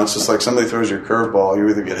 You know, it's just like somebody throws your curveball, you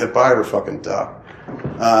either get hit by it or fucking duck.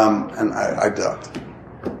 And I ducked.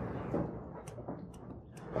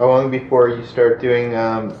 How long before you start doing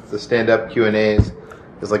the stand-up Q&As?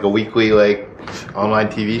 It's like a weekly, like, online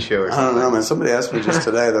TV show or something. I don't know, man. Somebody asked me just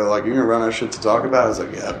today. They're like, "You gonna run out of shit to talk about?" I was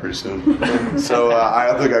like, "Yeah, pretty soon." So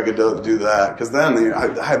I think I could do that, because then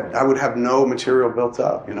I would have no material built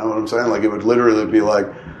up. You know what I'm saying? Like, it would literally be like,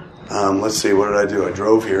 let's see, what did I do? I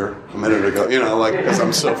drove here a minute ago. You know, like, because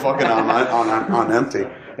I'm so fucking on empty.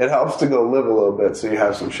 It helps to go live a little bit, so you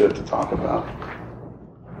have some shit to talk about.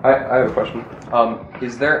 I have a question.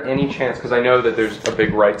 Is there any chance, because I know that there's a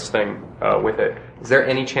big rights thing with it, is there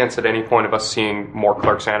any chance at any point of us seeing more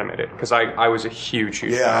Clerks animated? Because I was a huge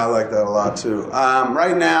fan. Yeah, I like that a lot too.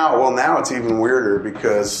 Right now, now it's even weirder,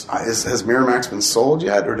 because has Miramax been sold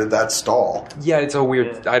yet, or did that stall? Yeah, it's a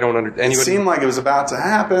weird, I don't understand. It seemed like it was about to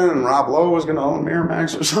happen, and Rob Lowe was going to own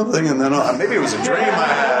Miramax or something, and then maybe it was a dream I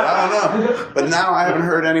had, I don't know. But now I haven't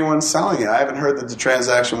heard anyone selling it. I haven't heard that the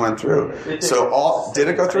transaction went through. So did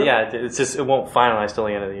it go through? Yeah, it's just, it won't finalize till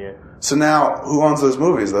the end of the year. So now, who owns those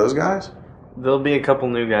movies? Those guys? There'll be a couple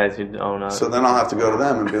new guys who own it. So then I'll have to go to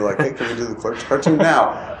them and be like, hey, can we do the Clerks cartoon? Now,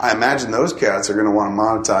 I imagine those cats are going to want to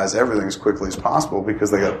monetize everything as quickly as possible,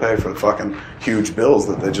 because they got to pay for the fucking huge bills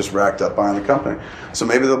that they just racked up buying the company. So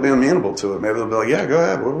maybe they'll be amenable to it. Maybe they'll be like, yeah, go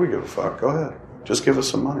ahead. What do we give a fuck? Go ahead. Just give us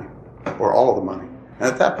some money. Or all of the money.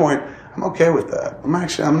 And at that point, I'm okay with that.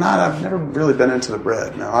 I've never really been into the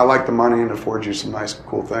bread. Now, I like the money and it affords you some nice,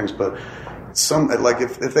 cool things, but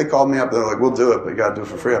if they called me up, they're like, we'll do it, but you got to do it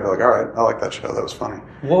for free. I'd be like, all right, I like that show. That was funny.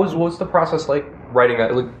 What was the process like writing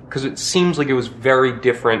that? Because it seems like it was very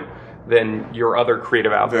different than your other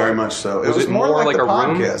creative output. Very much so. It was more like a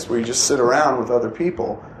podcast where you just sit around with other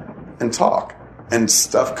people and talk, and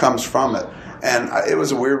stuff comes from it. And it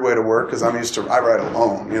was a weird way to work, because I write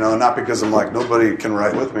alone, you know, not because I'm like, nobody can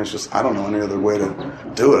write with me. It's just, I don't know any other way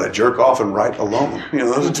to do it. I jerk off and write alone. You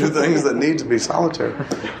know, those are two things that need to be solitary.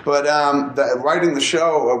 But writing the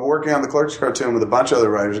show, working on the Clerks cartoon with a bunch of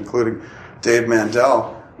other writers, including Dave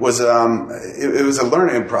Mandel, was it was a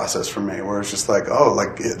learning process for me, where it's just like,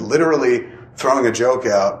 literally throwing a joke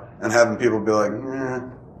out and having people be like,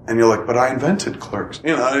 and you're like, but I invented Clerks,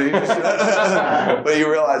 you know. But you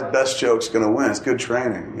realize best joke's going to win. It's good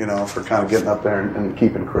training, you know, for kind of getting up there and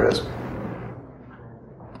keeping crisp.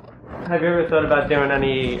 Have you ever thought about doing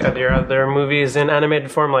any of your other movies in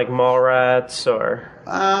animated form, like Mallrats or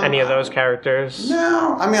any of those characters?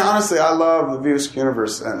 No, I mean, honestly, I love the Views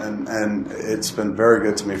universe, and it's been very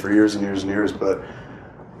good to me for years and years and years. But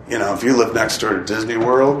you know, if you live next door to Disney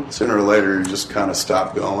World, sooner or later you just kind of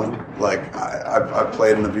stop going. Like I've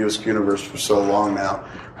played in the Views universe for so long now.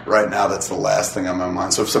 Right now, that's the last thing on my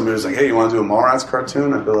mind. So if somebody was like, "Hey, you want to do a Mallrats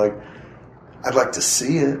cartoon?" I'd be like, "I'd like to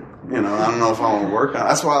see it." You know, I don't know if I want to work on it.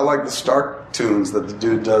 That's why I like the Stark tunes that the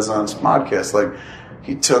dude does on his podcast. Like,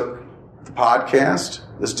 he took the podcast,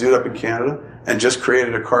 this dude up in Canada, and just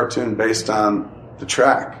created a cartoon based on the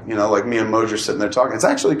track. You know, like me and Mosier sitting there talking. It's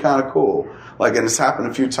actually kind of cool. Like, and it's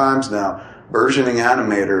happened a few times now. Versioning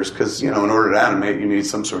animators, because, you know, in order to animate, you need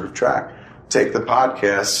some sort of track. Take the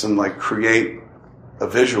podcasts and, like, create a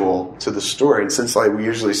visual to the story. And since, like, we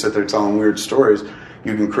usually sit there telling weird stories,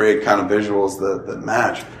 you can create kind of visuals that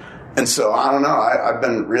match. And so, I don't know, I've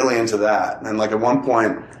been really into that. And like at one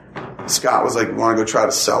point, Scott was like, "You want to go try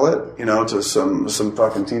to sell it, you know, to some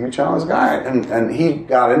fucking TV channel?" I was like, "All right." And he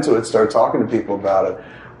got into it, started talking to people about it.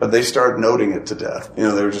 But they started noting it to death. You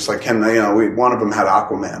know, they were just like, one of them had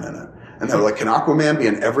Aquaman in it. And they were like, "Can Aquaman be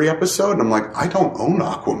in every episode?" And I'm like, "I don't own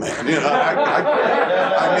Aquaman. You know,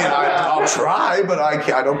 I'll try, but I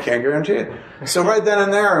can't guarantee it." So right then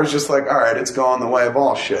and there, I was just like, all right, it's going the way of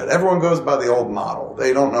all shit. Everyone goes by the old model.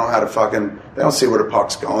 They don't know how to they don't see where the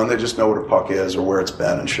puck's going. They just know where the puck is or where it's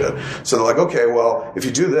been and shit. So they're like, okay, well, if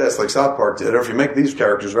you do this like South Park did, or if you make these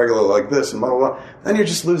characters regular like this and blah, blah, blah, then you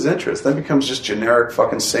just lose interest. Then it becomes just generic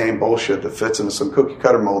fucking same bullshit that fits into some cookie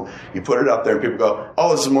cutter mold. You put it up there and people go,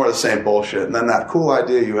 "Oh, this is more of the same bullshit." And then that cool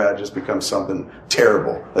idea you had just becomes something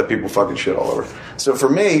terrible that people fucking shit all over. So for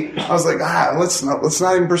me, I was like, let's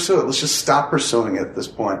not even pursue it. Let's just stop pursuing it at this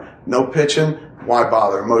point. No pitching. Why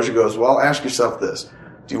bother? Moshe goes, "Well, ask yourself this.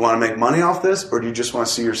 Do you want to make money off this, or do you just want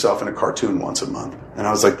to see yourself in a cartoon once a month?" And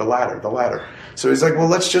I was like, the latter. So he's like, "Well,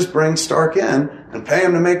 let's just bring Stark in and pay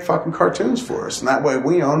him to make fucking cartoons for us. And that way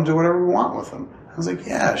we own and do whatever we want with them." I was like,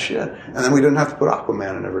 "Yeah, shit." And then we didn't have to put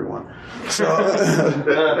Aquaman in every one. So,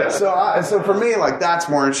 so for me, like, that's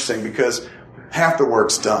more interesting because half the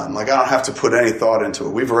work's done. Like, I don't have to put any thought into it.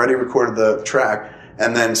 We've already recorded the track.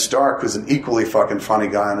 And then Stark, who's an equally fucking funny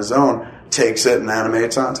guy on his own, takes it and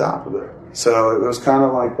animates on top of it. So it was kind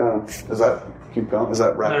of like, does that keep going? Is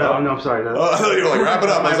that wrap up? No, I'm sorry. No. Oh, you were like, wrap it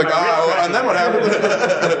up. I was like, and then what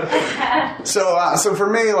happened? So for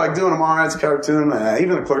me, like doing a Mallrats cartoon,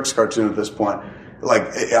 even a Clerks cartoon at this point, like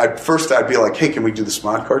I'd be like, "Hey, can we do the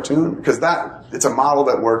Smod cartoon?" Because it's a model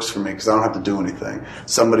that works for me because I don't have to do anything.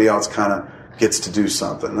 Somebody else kind of gets to do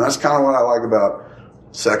something. And that's kind of what I like about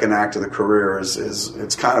second act of the career is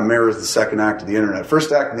it's kind of mirrors the second act of the internet.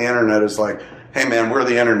 First act of the internet is like, "Hey man, we're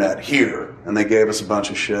the internet here," and they gave us a bunch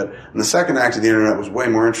of shit. And the second act of the internet was way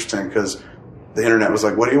more interesting because the internet was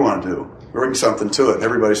like, "What do you want to do? Bring something to it." And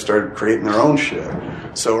everybody started creating their own shit.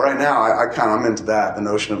 So right now, I'm into that, the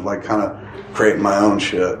notion of like kind of creating my own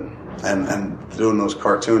shit and doing those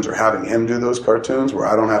cartoons or having him do those cartoons where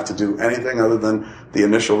I don't have to do anything other than the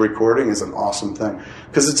initial recording is an awesome thing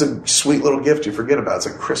because it's a sweet little gift you forget about. It's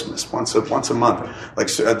like Christmas once a month. Like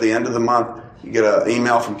so at the end of the month, you get an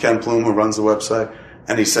email from Ken Plume who runs the website,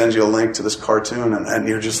 and he sends you a link to this cartoon, and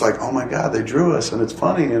you're just like, "Oh my God, they drew us, and it's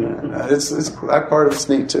funny," and it's that part of it's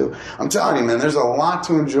neat too. I'm telling you, man, there's a lot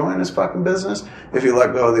to enjoy in this fucking business if you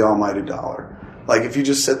let go of the almighty dollar. Like if you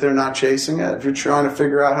just sit there not chasing it, if you're trying to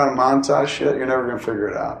figure out how to monetize shit, you're never gonna figure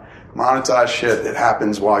it out. Monetize shit, it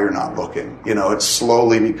happens while you're not looking. You know, it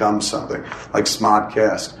slowly becomes something like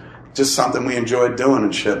Smodcast. Just something we enjoyed doing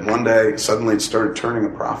and shit. And one day, suddenly it started turning a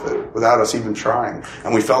profit without us even trying.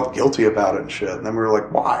 And we felt guilty about it and shit. And then we were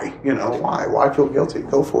like, why? You know, why? Why feel guilty?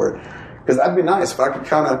 Go for it. Because that'd be nice. If I could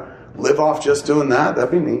kind of live off just doing that,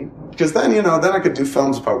 that'd be neat. Because then, you know, then I could do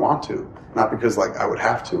films if I want to. Not because, like, I would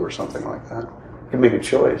have to or something like that. I could make a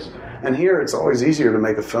choice. And here, it's always easier to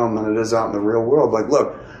make a film than it is out in the real world. Like,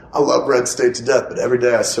 look, I love Red State to death, but every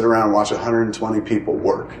day I sit around and watch 120 people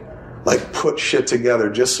work. Like, put shit together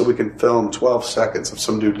just so we can film 12 seconds of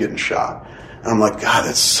some dude getting shot. And I'm like, God,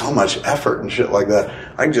 that's so much effort and shit like that.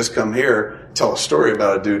 I can just come here, tell a story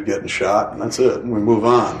about a dude getting shot, and that's it. And we move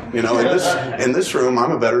on. You know, in this room,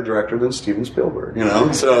 I'm a better director than Steven Spielberg, you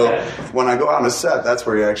know? So when I go out on a set, that's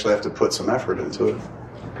where you actually have to put some effort into it.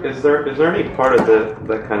 Is there any part of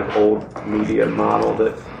the kind of old media model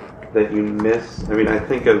that you miss? I mean, I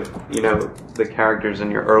think of, you know, the characters in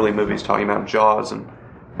your early movies talking about Jaws and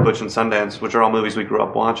Butch and Sundance, which are all movies we grew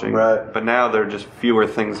up watching. Right. But now there are just fewer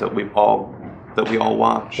things that we all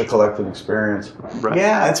watch. The collective experience. Right.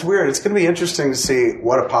 Yeah, it's weird. It's going to be interesting to see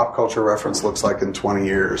what a pop culture reference looks like in 20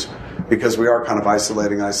 years. because we are kind of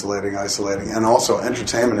isolating. And also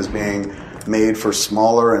entertainment is being made for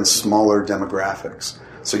smaller and smaller demographics.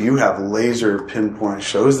 So you have laser pinpoint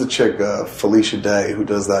shows. The chick, Felicia Day, who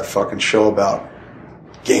does that fucking show about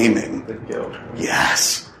gaming. The Guild.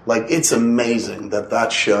 Yes. Like, it's amazing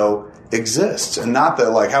that show exists. And not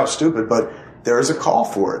that, like, how stupid, but there is a call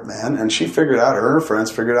for it, man. And she figured out, her and her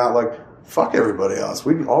friends figured out, like, fuck everybody else.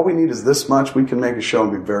 All we need is this much. We can make a show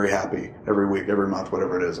and be very happy every week, every month,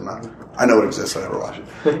 whatever it is. I know it exists. I never watch it.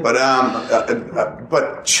 But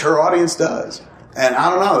her audience does. And I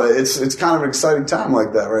don't know. It's kind of an exciting time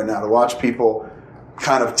like that right now to watch people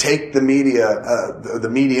kind of take the media, the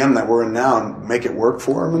medium that we're in now, and make it work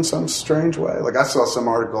for them in some strange way. Like, I saw some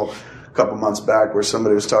article a couple months back where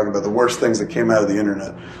somebody was talking about the worst things that came out of the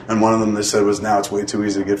internet, and one of them they said was, now it's way too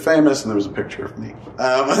easy to get famous, and there was a picture of me.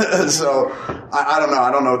 So I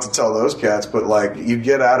don't know what to tell those cats, but like, you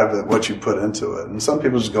get out of it what you put into it, and some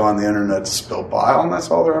people just go on the internet to spill bile, and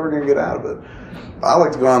that's all they're ever going to get out of it. I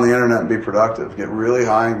like to go on the internet and be productive, get really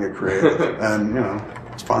high and get creative, and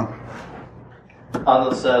it's fun. On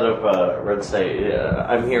the set of Red State,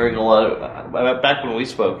 I'm hearing a lot of... back when we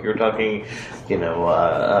spoke, you were talking,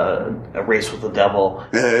 a race with the devil.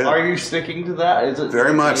 Yeah. Are you sticking to that? Is it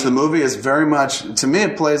very much. The movie is very much... To me,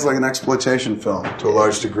 it plays like an exploitation film to a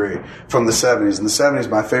large degree from the 70s. In the 70s,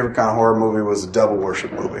 my favorite kind of horror movie was a devil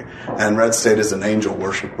worship movie. And Red State is an angel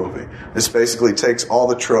worship movie. This basically takes all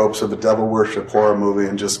the tropes of a devil worship horror movie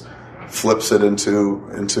and just flips it into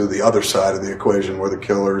the other side of the equation, where the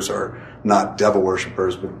killers are not devil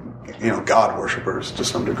worshippers, but God worshippers to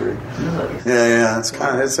some degree. Yeah,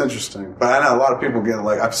 it's interesting. But I know a lot of people get,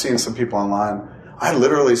 like, I've seen some people online. I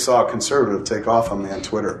literally saw a conservative take off on me on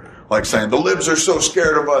Twitter, like saying the libs are so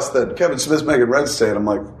scared of us that Kevin Smith's making Red State. I'm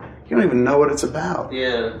like, you don't even know what it's about.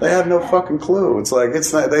 Yeah, they have no fucking clue. It's like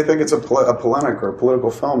they think it's a polemic or a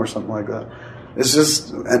political film or something like that. It's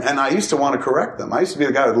just, and I used to want to correct them. I used to be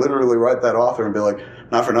the guy who would literally write that author and be like,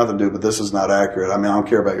 not for nothing, dude, but this is not accurate. I mean, I don't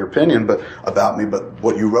care about your opinion about me, but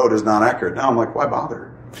what you wrote is not accurate. Now I'm like, why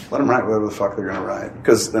bother? Let them write whatever the fuck they're going to write,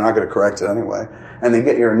 because they're not going to correct it anyway. And they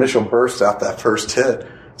get your initial burst out that first hit.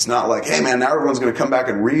 It's not like, hey, man, now everyone's going to come back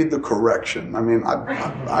and read the correction. I mean,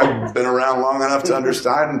 I've been around long enough to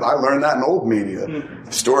understand. I learned that in old media.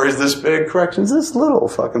 The story's this big, correction's this little,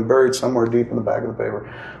 fucking buried somewhere deep in the back of the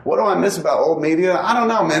paper. What do I miss about old media? I don't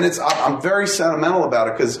know, man. I'm very sentimental about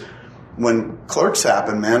it, because when Clerks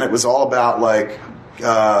happened, man, it was all about, like,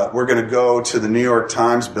 we're going to go to the New York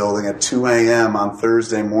Times building at 2 a.m. on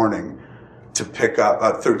Thursday morning to pick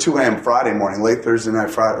up, 2 a.m. Friday morning, late Thursday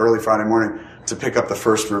night, early Friday morning, to pick up the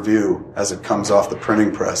first review as it comes off the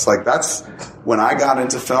printing press. Like, that's, when I got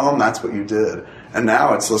into film, that's what you did. And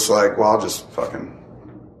now it's just like, well, I'll just fucking,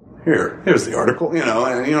 here's the article, and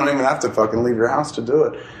you don't even have to fucking leave your house to do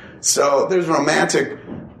it. So there's romantic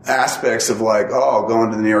aspects of, like,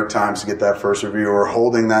 going to the New York Times to get that first review, or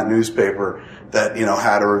holding that newspaper that,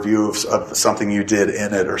 had a review of something you did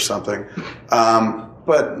in it or something.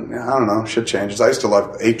 But I don't know, shit changes. I used to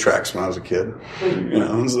love 8-tracks when I was a kid.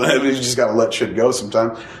 You just got to let shit go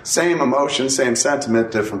sometimes. Same emotion, same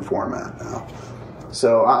sentiment, different format now.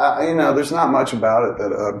 So there's not much about it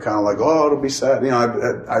that I'm kind of like, it'll be sad.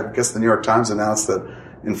 I guess the New York Times announced that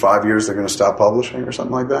in 5 years they're going to stop publishing or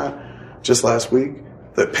something like that. Just last week,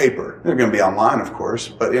 the paper, they're going to be online, of course.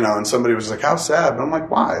 But and somebody was like, how sad? But I'm like,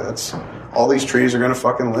 why? That's all these trees are going to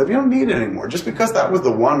fucking live. You don't need it anymore. Just because that was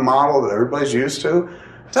the one model that everybody's used to,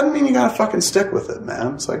 doesn't mean you got to fucking stick with it,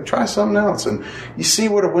 man. It's like, try something else. And you see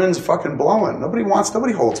where the wind's fucking blowing. Nobody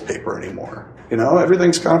holds paper anymore.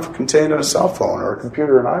 Everything's kind of contained in a cell phone or a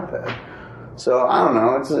computer and iPad. So I don't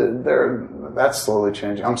know. That's slowly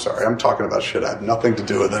changing. I'm sorry. I'm talking about shit I have nothing to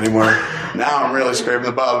do with anymore. Now I'm really scraping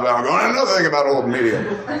the bottom about going, another thing about old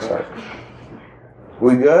media. Sorry.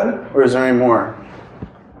 We good? Or is there any more?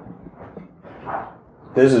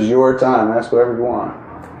 This is your time. Ask whatever you want.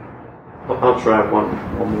 I'll try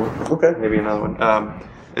one more. Okay. Maybe another one.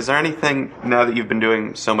 Is there anything, now that you've been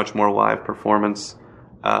doing so much more live performance,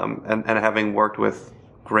 and having worked with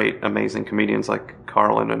great, amazing comedians like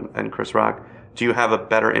Carlin and Chris Rock, do you have a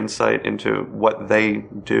better insight into what they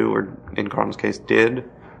do, or in Carlin's case, did,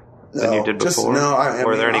 than you did before?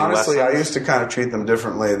 Were there any honestly, lessons? I used to kind of treat them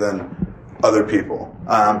differently than other people.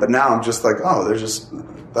 But now I'm just like,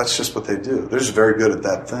 that's just what they do. They're just very good at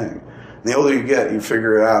that thing. And the older you get, you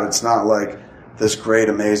figure it out. It's not like this great,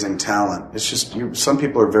 amazing talent. It's just, some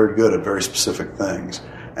people are very good at very specific things.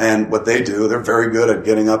 And what they do, they're very good at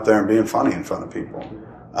getting up there and being funny in front of people.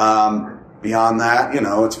 Beyond that,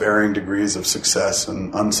 it's varying degrees of success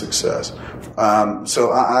and unsuccess.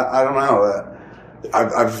 So I don't know.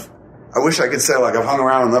 I wish I could say, like, I've hung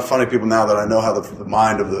around with enough funny people now that I know how the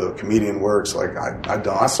mind of the comedian works. Like, I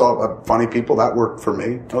don't. I saw funny people that worked for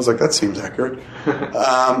me. I was like, that seems accurate.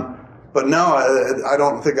 But no, I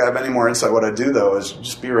don't think I have any more insight. What I do, though, is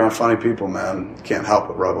just be around funny people, man. You can't help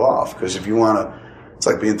but rub off. Because if you want to, it's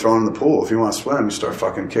like being thrown in the pool. If you want to swim, you start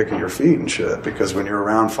fucking kicking your feet and shit. Because when you're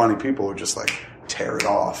around funny people who just, like, tear it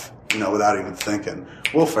off, without even thinking.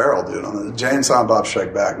 Will Ferrell, dude, on the Jay and Silent Bob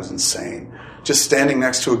Strike Back was insane. Just standing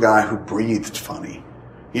next to a guy who breathed funny.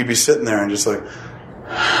 You'd be sitting there and just like,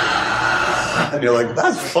 and you're like,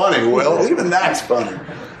 that's funny, Will. Even that's funny.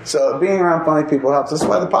 So being around funny people helps. That's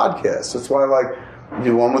why the podcast. That's why I like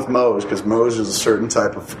do one with Moj, because Moj is a certain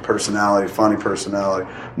type of personality, funny personality.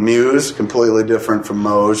 Muse, completely different from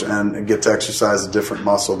Moj, and get to exercise a different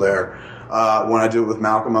muscle there. When I do it with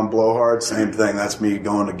Malcolm on Blowhard, same thing. That's me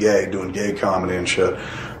going to gay, doing gay comedy and shit.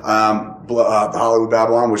 The Hollywood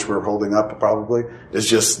Babylon, which we're holding up probably, is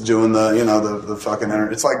just doing the fucking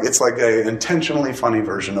it's like a intentionally funny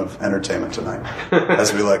version of Entertainment Tonight,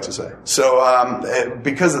 as we like to say. So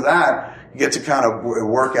because of that, you get to kind of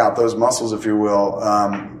work out those muscles, if you will,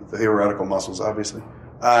 the theoretical muscles, obviously,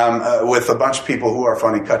 with a bunch of people who are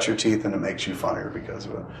funny. Cut your teeth, and it makes you funnier because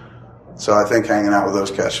of it. So I think hanging out with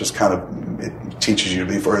those cats just kind of it teaches you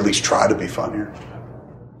to be, or at least try to be funnier.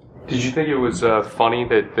 Did you think it was funny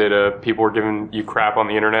that people were giving you crap on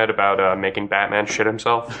the internet about making Batman shit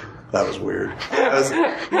himself? That was weird.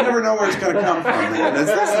 You never know where it's going to come from, man.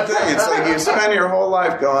 That's the thing. It's like you spend your whole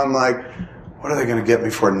life going like, what are they going to get me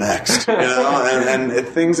for next? And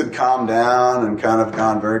things had calmed down and kind of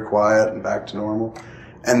gone very quiet and back to normal.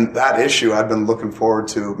 And that issue I'd been looking forward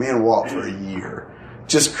to, me and Walt, for a year.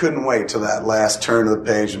 Just couldn't wait till that last turn of the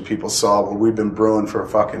page and people saw what we'd been brewing for a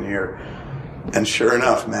fucking year. And sure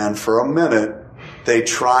enough, man, for a minute, they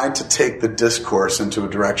tried to take the discourse into a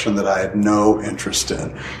direction that I had no interest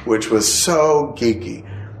in, which was so geeky.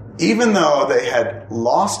 Even though they had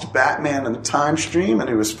lost Batman in the time stream and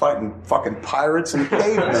he was fighting fucking pirates and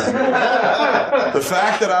cavemen, the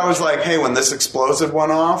fact that I was like, hey, when this explosive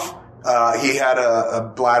went off, he had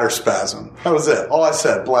a bladder spasm. That was it. All I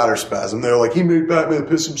said, bladder spasm. They were like, he made Batman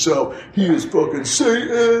piss himself. He is fucking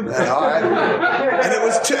Satan. And it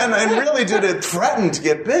was, and really, dude, it threatened to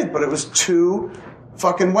get big, but it was two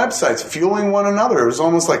fucking websites fueling one another. It was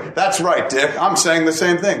almost like, that's right, Dick. I'm saying the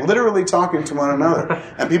same thing. Literally talking to one another.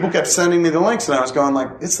 And people kept sending me the links, and I was going like,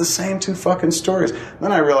 it's the same two fucking stories.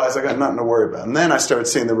 Then I realized I got nothing to worry about. And then I started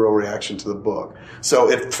seeing the real reaction to the book. So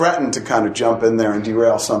it threatened to kind of jump in there and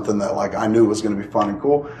derail something that like I knew was going to be fun and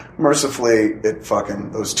cool. Mercifully,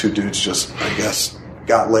 those two dudes just, I guess,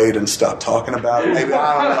 got laid and stopped talking about it. Maybe,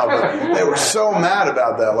 I don't know, but they were so mad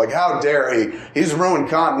about that. Like, how dare he? He's ruined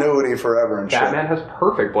continuity forever and Batman shit. has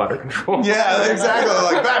perfect bladder control. Yeah, exactly.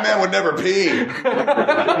 Like, Batman would never pee.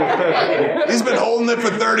 He's been holding it for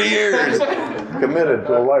 30 years. Committed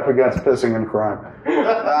to a life against pissing and crime.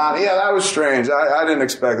 Yeah, that was strange. I didn't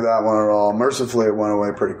expect that one at all. Mercifully, it went away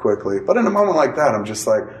pretty quickly. But in a moment like that, I'm just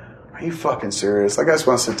like, are you fucking serious? Like, I just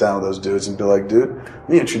want to sit down with those dudes and be like, dude, let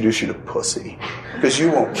me introduce you to pussy. Because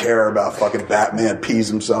you won't care about fucking Batman pees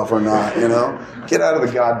himself or not, Get out of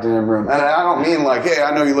the goddamn room. And I don't mean like, hey,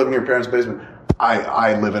 I know you live in your parents' basement.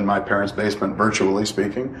 I live in my parents' basement, virtually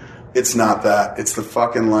speaking. It's not that. It's the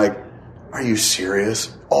fucking like, are you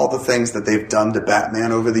serious? All the things that they've done to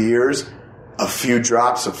Batman over the years, a few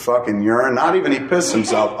drops of fucking urine, not even he pissed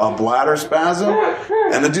himself, a bladder spasm.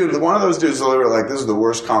 And the dude, one of those dudes literally like, this is the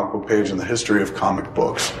worst comic book page in the history of comic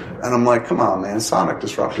books. And I'm like, come on, man, Sonic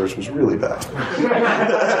Disruptors was really bad.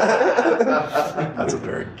 That's a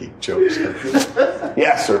very geek joke.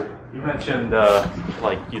 Yes, sir. You mentioned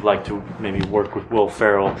you'd like to maybe work with Will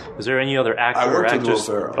Ferrell. Is there any other actor or actress?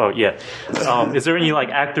 With Will Ferrell. Oh yeah. Is there any like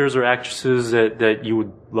actors or actresses that you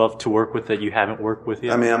would love to work with that you haven't worked with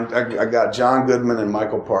yet? I mean, I got John Goodman and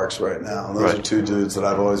Michael Parks right now. And those are two dudes that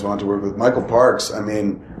I've always wanted to work with. Michael Parks, I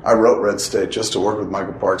mean, I wrote Red State just to work with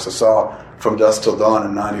Michael Parks. I saw From Dusk Till Dawn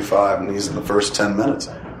in '95, and he's in the first 10 minutes.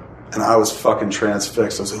 And I was fucking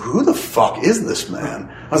transfixed. I was like, who the fuck is this man?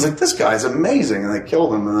 I was like, this guy's amazing. And they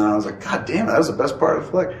killed him. And then I was like, God damn it, that was the best part of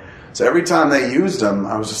the flick. So every time they used him,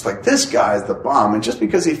 I was just like, this guy's the bomb. And just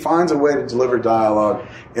because he finds a way to deliver dialogue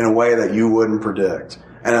in a way that you wouldn't predict,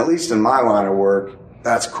 and at least in my line of work,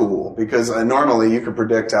 that's cool. Because normally you can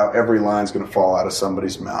predict how every line's going to fall out of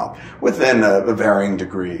somebody's mouth within varying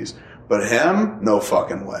degrees. But him, no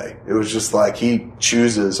fucking way. It was just like he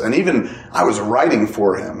chooses, and even I was writing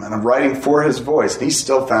for him, and I'm writing for his voice, and he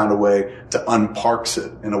still found a way to unparks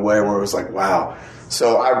it in a way where it was like, wow.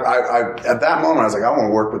 So I at that moment, I was like, I want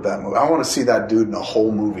to work with that movie. I want to see that dude in a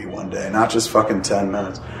whole movie one day, not just fucking 10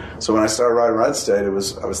 minutes. So when I started writing Red State, I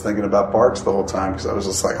was thinking about Parks the whole time because I was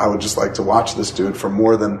just like, I would just like to watch this dude for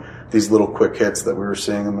more than these little quick hits that we were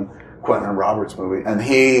seeing him in Quentin and Roberts' movie. And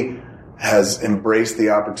he has embraced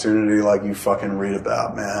the opportunity like you fucking read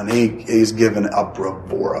about, man. He's given a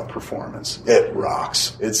bravura performance. It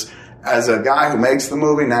rocks. It's, as a guy who makes the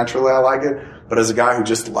movie, naturally I like it, but as a guy who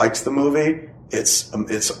just likes the movie, it's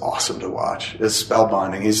awesome to watch. It's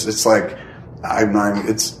spellbinding. It's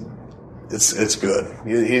good.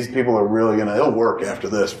 People are really he'll work after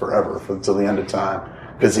this forever, until the end of time,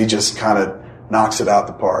 because he just kind of knocks it out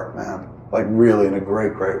the park, man. Like really in a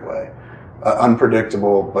great, great way.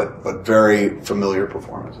 Unpredictable, but very familiar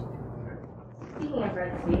performance. Speaking of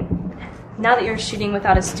Red State, now that you're shooting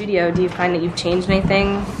without a studio, do you find that you've changed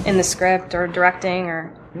anything in the script or directing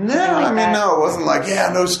or? No, no, it wasn't like,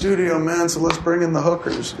 no studio, man, so let's bring in the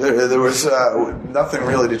hookers. There was nothing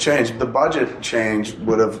really to change. The budget change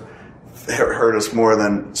would have hurt us more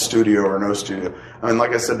than studio or no studio. I mean,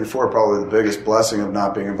 like I said before, probably the biggest blessing of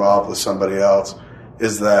not being involved with somebody else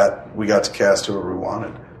is that we got to cast whoever we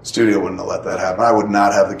wanted. Studio wouldn't have let that happen. I would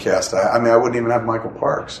not have the cast. I wouldn't even have Michael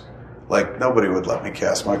Parks. Like, nobody would let me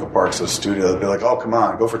cast Michael Parks as a studio. They'd be like, oh, come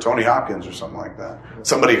on, go for Tony Hopkins or something like that.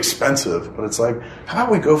 Somebody expensive. But it's like, how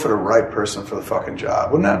about we go for the right person for the fucking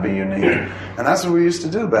job? Wouldn't that be unique? And that's what we used to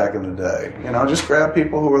do back in the day. Just grab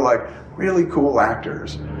people who were like really cool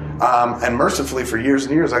actors. And mercifully, for years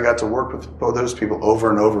and years, I got to work with both those people over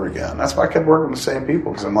and over again. That's why I kept working with the same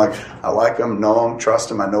people, because I'm like, I like them, know them, trust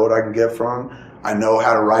them, I know what I can get from them. I know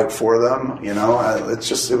how to write for them, it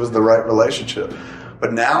was the right relationship.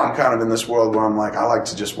 But now I'm kind of in this world where I'm like, I like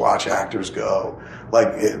to just watch actors go.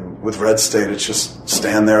 With Red State, it's just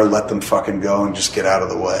stand there, let them fucking go, and just get out of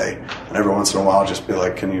the way. And every once in a while, just be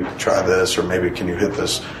like, can you try this, or maybe can you hit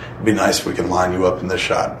this? It'd be nice if we can line you up in this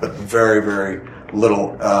shot. But very, very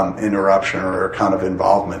little interruption or kind of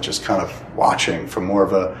involvement, just kind of watching from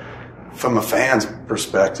a fan's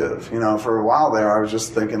perspective. For a while there, I was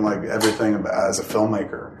just thinking like everything as a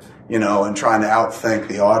filmmaker, and trying to outthink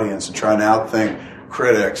the audience and trying to outthink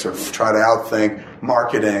critics or try to outthink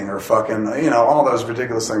marketing or fucking, all those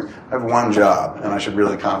ridiculous things. I have one job, and I should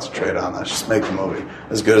really concentrate on that. Just make the movie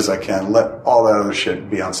as good as I can. Let all that other shit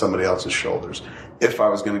be on somebody else's shoulders. If I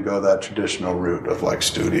was going to go that traditional route of like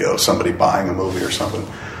studio, somebody buying a movie or something.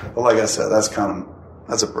 But like I said,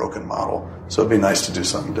 that's a broken model. So it'd be nice to do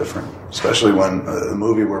something different, especially when the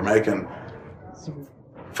movie we're making,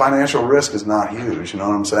 financial risk is not huge. You know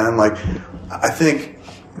what I'm saying? Like, I think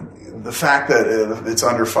the fact that it's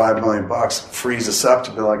under $5 million frees us up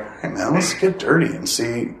to be like, hey man, let's get dirty and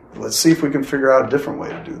let's see if we can figure out a different way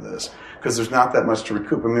to do this. Because there's not that much to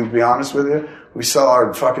recoup. I mean, to be honest with you, we sell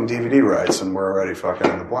our fucking DVD rights and we're already fucking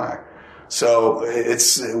in the black. So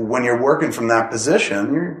it's when you're working from that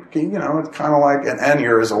position, it's kind of like, and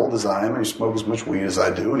you're as old as I am, and you smoke as much weed as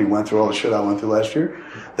I do, and you went through all the shit I went through last year.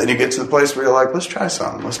 Then you get to the place where you're like, let's try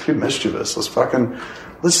something. Let's be mischievous.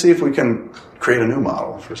 Let's see if we can create a new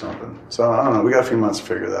model for something. So I don't know. We got a few months to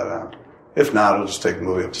figure that out. If not, it'll just take the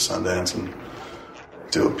movie up to Sundance and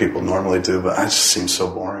do what people normally do. But it just seems so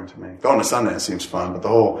boring to me. Going to Sundance seems fun, but the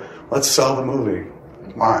whole let's sell the movie.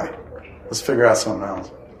 Why? Let's figure out something else.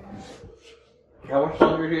 How much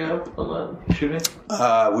longer do you have on that shooting?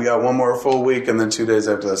 We got one more full week, and then 2 days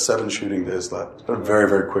after that, 7 shooting days left. It's been a very,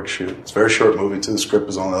 very quick shoot. It's a very short movie, too. The script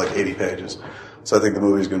is only like 80 pages. So I think the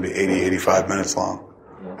movie is going to be 80, 85 minutes long.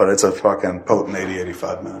 But it's a fucking potent 80,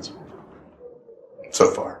 85 minutes.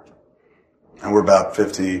 So far. And we're about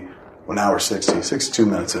 50, well now we're 62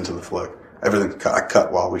 minutes into the flick. Everything I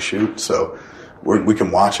cut while we shoot, so we can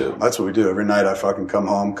watch it. That's what we do. Every night I fucking come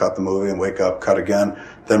home, cut the movie, and wake up, cut again,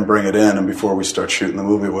 then bring it in, and before we start shooting the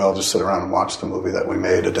movie, we all just sit around and watch the movie that we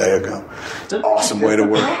made a day ago. It's an awesome way to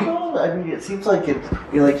work. I mean, it seems like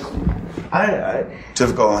you're like,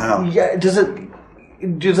 difficult in how? Yeah, does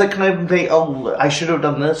it kind of think, oh, I should have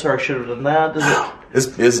done this or I should have done that?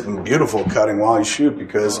 It's beautiful cutting while you shoot,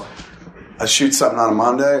 because I shoot something on a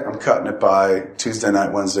Monday, I'm cutting it by Tuesday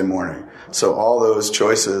night, Wednesday morning. So all those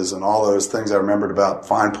choices and all those things I remembered about,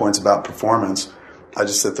 fine points about performance, I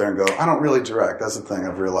just sit there and go, I don't really direct. That's the thing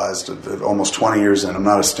I've realized almost 20 years in. I'm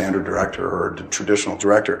not a standard director or a traditional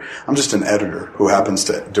director. I'm just an editor who happens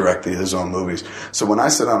to direct his own movies. So when I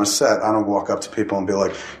sit on a set, I don't walk up to people and be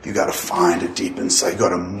like, you got to find a deep insight. You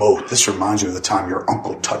got to moat. This reminds you of the time your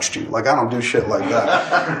uncle touched you. Like, I don't do shit like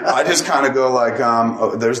that. I just kind of go like,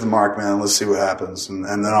 oh, there's the mark, man. Let's see what happens. And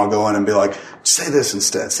then I'll go in and be like, say this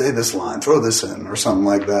instead. Say this line. Throw this in or something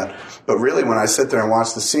like that. But really, when I sit there and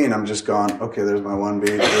watch the scene, I'm just going, okay, there's my one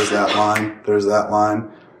beat, there's that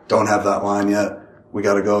line, don't have that line yet, we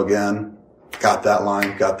got to go again, got that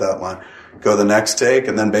line. go the next take,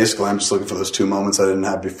 and then basically I'm just looking for those 2 moments I didn't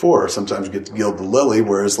have before. Sometimes you get to gild the lily,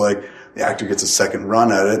 whereas like the actor gets a second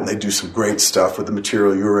run at it, and they do some great stuff with the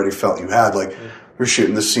material you already felt you had. Like we're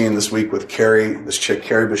shooting this scene this week with this chick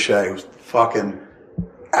Carrie Bechet, who's fucking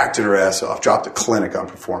acted her ass off, dropped a clinic on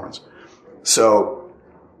performance. So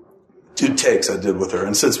 2 takes I did with her,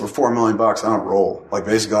 and since we're $4 million, I don't roll. Like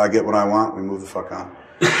basically I get what I want, we move the fuck on.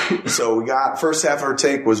 So we got first half of her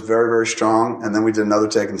take was very, very strong, and then we did another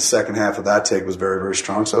take, and the second half of that take was very, very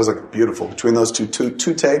strong. So I was like, beautiful. Between those two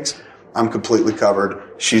takes, I'm completely covered.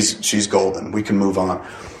 She's golden. We can move on.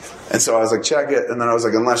 And so I was like, check it. And then I was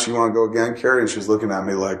like, unless you want to go again, Carrie. And she was looking at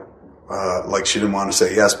me like she didn't want to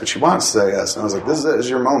say yes, but she wanted to say yes. And I was like, this is it. This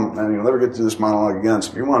is your moment, man. You'll never get to do this monologue again.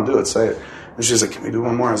 So if you want to do it, say it. And she's like, can we do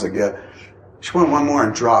one more? I was like, yeah. She went one more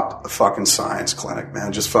and dropped a fucking science clinic,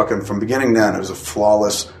 man. Just fucking from beginning to end, it was a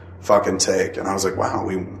flawless fucking take. And I was like, wow,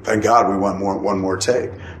 thank God we went one more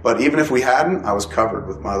take. But even if we hadn't, I was covered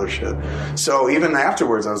with my other shit. So even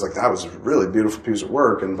afterwards, I was like, that was a really beautiful piece of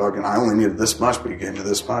work, and fucking I only needed this much, but you gave me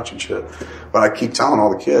this much and shit. But I keep telling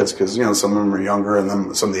all the kids, because, you know, some of them are younger and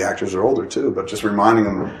then some of the actors are older too, but just reminding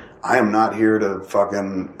them, I am not here to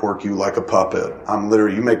fucking work you like a puppet. I'm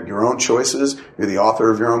literally, you make your own choices. You're the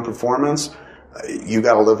author of your own performance. You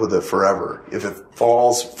got to live with it forever. If it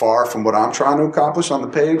falls far from what I'm trying to accomplish on the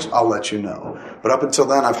page, I'll let you know. But up until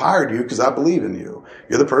then, I've hired you because I believe in you.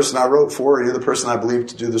 You're the person I wrote for. You're the person I believe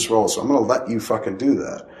to do this role. So I'm going to let you fucking do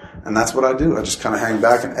that. And that's what I do. I just kind of hang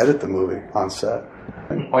back and edit the movie on set.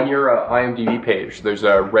 On your IMDb page, there's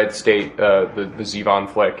a Red State, the Zevon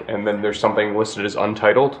flick, and then there's something listed as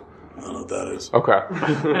untitled. I don't know what that is. Okay.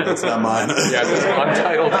 That's not mine. Yeah, there's an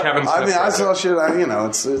untitled Kevin Smith. I mean, I saw shit,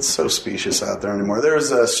 it's so specious out there anymore. There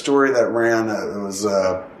was a story that ran, it was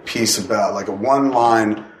a piece about like a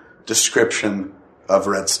one-line description of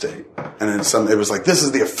Red State. And it was like, this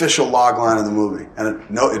is the official log line of the movie. And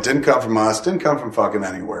it didn't come from us, didn't come from fucking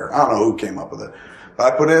anywhere. I don't know who came up with it.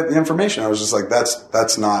 But I put in the information. I was just like,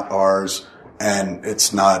 that's not ours, and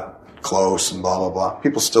it's not close, and blah, blah, blah.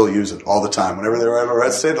 People still use it all the time. Whenever they write about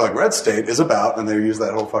Red State, they're like, Red State is about, and they use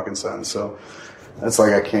that whole fucking sentence. So that's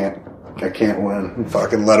like, I can't win.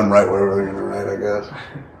 Fucking let them write whatever they're going to write, I guess.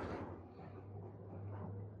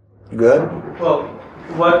 Good? Well,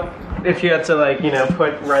 what if you had to, like, you know,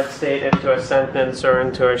 put Red State into a sentence or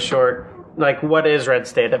into a short, like, what is Red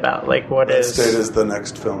State about? Like, Red State is the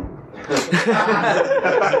next film.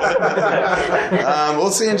 We'll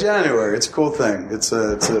see in January. It's a cool thing. It's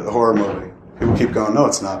a horror movie. People keep going, no,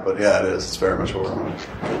 it's not, but yeah, it is. It's very much a horror movie.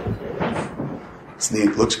 It's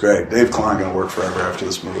neat. Looks great. Dave Klein going to work forever after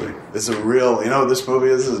this movie. This is a real, you know what this movie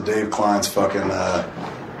is? This is Dave Klein's fucking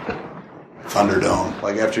Thunderdome.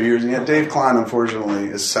 Like after years, yeah, Dave Klein unfortunately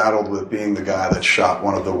is saddled with being the guy that shot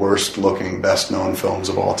one of the worst looking, best known films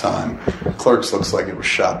of all time. Clerks looks like it was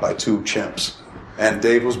shot by 2 chimps. And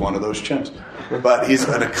Dave was one of those chimps. But he's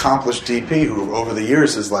an accomplished DP who, over the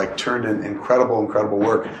years, has like turned in incredible, incredible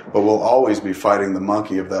work. But will always be fighting the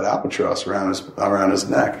monkey of that albatross around his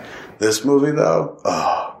neck. This movie, though,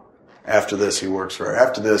 after this he works for.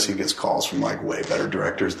 After this, he gets calls from like way better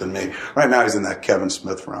directors than me. Right now, he's in that Kevin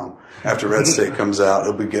Smith realm. After Red State comes out,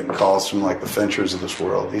 he'll be getting calls from like the Finchers of this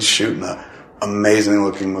world. He's shooting a amazing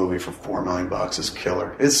looking movie for $4 million. It's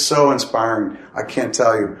killer. It's so inspiring. I can't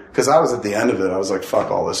tell you, because I was at the end of it. I was like,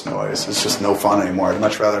 fuck all this noise. It's just no fun anymore. I'd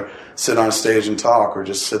much rather sit on stage and talk or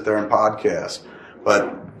just sit there and podcast.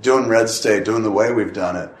 But doing Red State, doing the way we've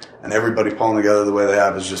done it, and everybody pulling together the way they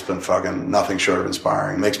have has just been fucking nothing short of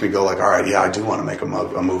inspiring. It makes me go like, all right, yeah, I do want to make a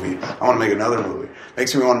movie. I want to make another movie.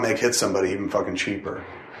 Makes me want to Hit Somebody even fucking cheaper.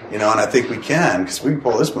 You know, and I think we can, because we can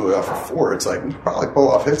pull this movie off for $4. It's like, we could probably pull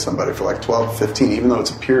off Hit Somebody for like 12, 15, even though it's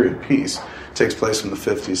a period piece. It takes place from the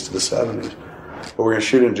 50s to the 70s. But we're going to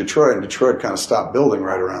shoot in Detroit, and Detroit kind of stopped building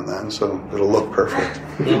right around then, so it'll look perfect.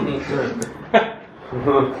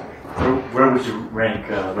 Where would you rank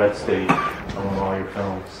Red State among all your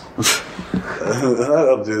films? I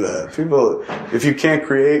don't do that. People, if you can't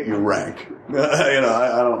create, you rank. I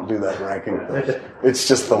don't do that ranking. It's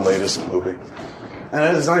just the latest movie.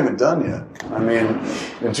 And it's not even done yet. I mean,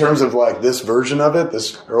 in terms of like this version of it,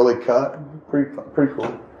 this early cut, pretty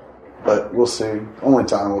cool. But we'll see. Only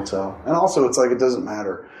time will tell. And also, it's like it doesn't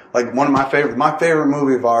matter. Like one of my favorite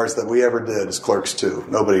movie of ours that we ever did is Clerks 2.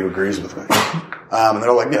 Nobody agrees with me. And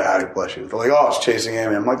they're like, yeah, bless you. They're like, oh, it's Chasing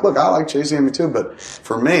Amy. I'm like, look, I like Chasing Amy too, but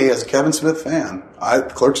for me, as a Kevin Smith fan,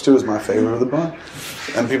 Clerks 2 is my favorite of the bunch.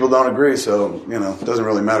 And people don't agree, so, it doesn't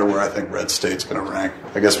really matter where I think Red State's going to rank.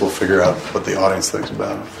 I guess we'll figure out what the audience thinks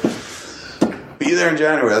about it. be there in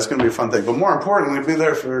January. That's going to be a fun thing. But more importantly, be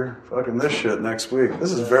there for fucking this shit next week.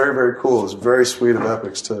 This is very, very cool. It's very sweet of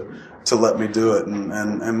Epix to let me do it.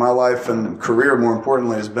 And my life and career, more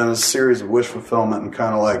importantly, has been a series of wish fulfillment and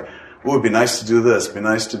kind of like, it would be nice to do this, be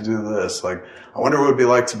nice to do this. Like, I wonder what it would be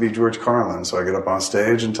like to be George Carlin. So I get up on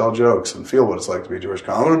stage and tell jokes and feel what it's like to be George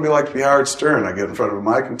Carlin. What would it be like to be Howard Stern? I get in front of a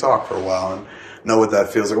mic and talk for a while and know what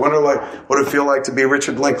that feels like. I wonder what it feel like to be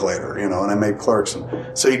Richard Linklater, and I made Clerks.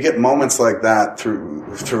 And so you get moments like that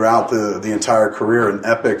throughout the entire career, and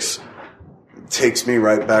Epix takes me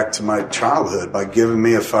right back to my childhood by giving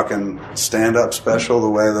me a fucking stand-up special the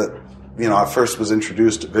way that, I first was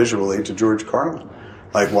introduced visually to George Carlin,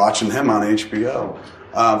 like watching him on HBO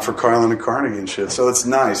for Carlin and Carnegie and shit. So it's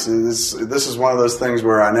nice. This is one of those things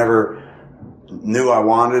where I never knew I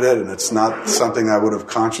wanted it, and it's not something I would have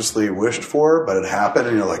consciously wished for, but it happened,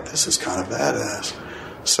 and you're like, this is kind of badass.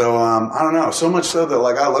 So, I don't know, so much so that,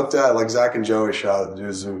 like, I looked at, like, Zach and Joey Shaw,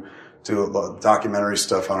 dudes who do documentary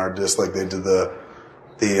stuff on our disc, like they did the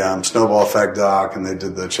Snowball Effect doc, and they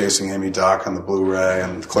did the Chasing Amy doc on the Blu-ray,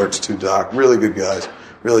 and Clerks 2 doc, really good guys,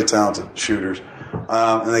 really talented shooters.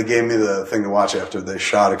 And they gave me the thing to watch after they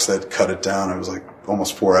shot it, because they'd cut it down. It was like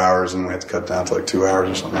almost 4 hours, and we had to cut down to like 2 hours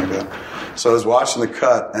or something like that. So I was watching the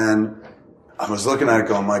cut, and I was looking at it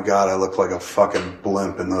going, my God, I look like a fucking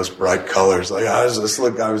blimp in those bright colors. Like,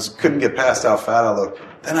 couldn't get past how fat I looked.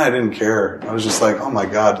 Then I didn't care. I was just like, oh my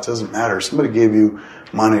God, it doesn't matter. Somebody gave you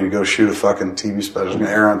money to go shoot a fucking TV special. It's going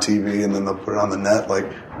to air on TV, and then they'll put it on the net. Like,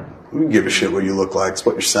 we can give a shit what you look like. It's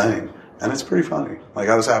what you're saying. And it's pretty funny. Like,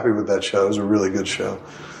 I was happy with that show. It was a really good show.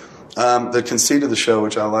 The conceit of the show,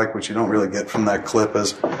 which I like, which you don't really get from that clip,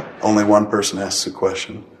 is only one person asks a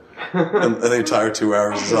question. And the entire 2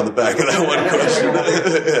 hours is on the back of that one question.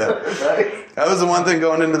 Yeah. That was the one thing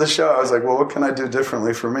going into the show. I was like, well, what can I do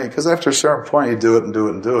differently for me? Because after a certain point, you do it and do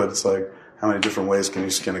it and do it. It's like, how many different ways can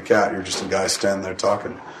you skin a cat? You're just a guy standing there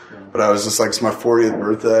talking. But I was just like, it's my 40th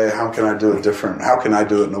birthday. How can I do it different? How can I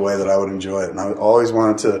do it in a way that I would enjoy it? And I always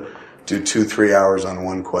wanted to do 2-3 hours on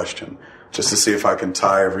one question, just to see if I can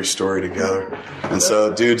tie every story together. And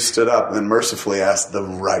so dude stood up and then mercifully asked the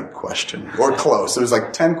right question, or close. There was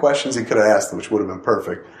like 10 questions he could have asked, which would have been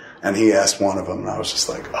perfect. And he asked one of them, and I was just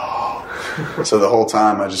like, oh. So the whole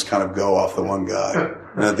time I just kind of go off the one guy.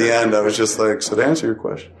 And at the end I was just like, so to answer your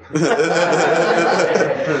question.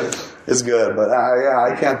 It's good, but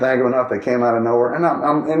I can't thank them enough. They came out of nowhere, and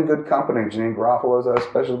I'm in good company. Janine Garofalo's at a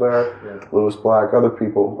special there, Lewis Black, other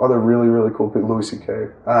people, other really, really cool people, Louis C.K.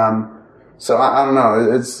 So I don't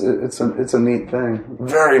know. It's a neat thing,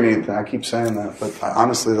 very neat thing. I keep saying that, but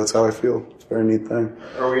honestly, that's how I feel. It's a very neat thing.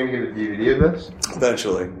 Are we gonna get a DVD of this?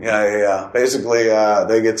 Eventually, yeah. Basically,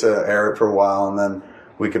 they get to air it for a while, and then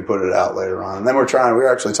we can put it out later on. And then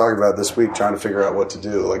we're actually talking about this week, trying to figure out what to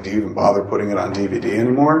do. Like, do you even bother putting it on DVD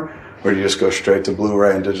anymore? Or do you just go straight to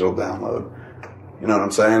Blu-ray and digital download? You know what I'm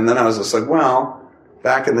saying? And then I was just like, well,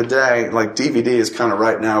 back in the day, like DVD is kind of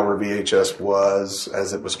right now where VHS was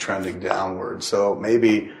as it was trending downward. So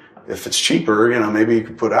maybe if it's cheaper, maybe you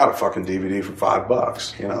could put out a fucking DVD for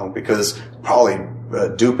 $5, because probably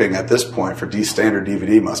duping at this point for standard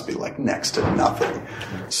DVD must be like next to nothing.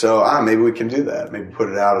 So maybe we can do that. Maybe put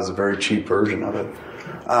it out as a very cheap version of it.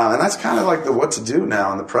 And that's kind of like what to do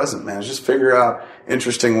now in the present, man, is just figure out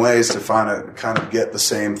interesting ways to kind of get the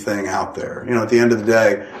same thing out there. At the end of the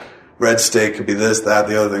day, Red State could be this, that,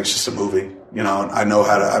 the other thing's just a movie. I know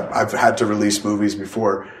I've had to release movies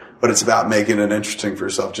before, but it's about making it interesting for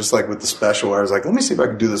yourself. Just like with the special where I was like, let me see if I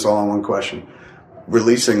can do this all in one question.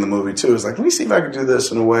 Releasing the movie too is like, let me see if I can do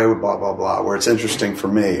this in a way with blah, blah, blah, where it's interesting for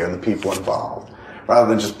me and the people involved. Rather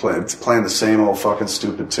than just playing the same old fucking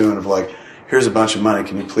stupid tune of like, here's a bunch of money.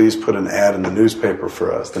 Can you please put an ad in the newspaper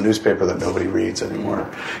for us? The newspaper that nobody reads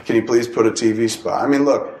anymore. Can you please put a TV spot? I mean,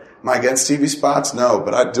 look, am I against TV spots? No,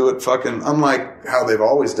 but I'd do it fucking, unlike how they've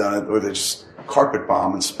always done it, where they just carpet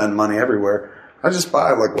bomb and spend money everywhere. I just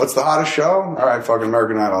buy, like, what's the hottest show? All right, fucking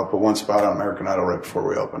American Idol. I'll put one spot on American Idol right before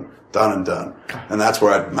we open. Done and done. And that's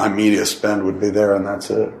where my media spend would be there, and that's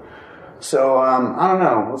it. So, I don't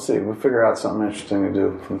know. We'll see. We'll figure out something interesting to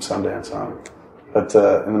do from Sundance on. But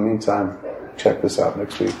in the meantime, check this out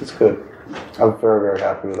next week. It's good. I'm very, very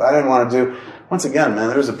happy with it. I didn't want to do... Once again, man,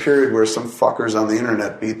 there was a period where some fuckers on the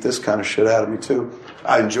internet beat this kind of shit out of me, too.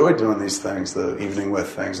 I enjoyed doing these things, the Evening With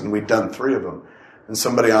things, and we'd done 3 of them. And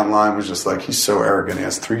somebody online was just like, he's so arrogant, he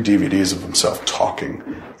has 3 DVDs of himself talking.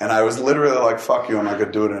 And I was literally like, fuck you, I'm not going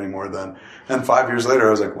to do it anymore then. And 5 years later,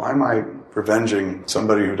 I was like, why am I revenging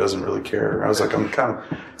somebody who doesn't really care? I was like, I'm kind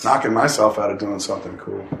of knocking myself out of doing something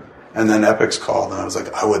cool. And then Epix called, and I was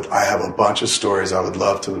like, I have a bunch of stories I would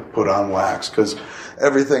love to put on wax, because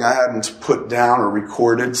everything I hadn't put down or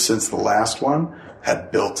recorded since the last one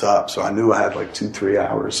had built up. So I knew I had like 2-3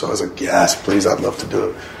 hours. So I was like, yes, please, I'd love to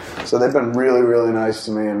do it. So they've been really, really nice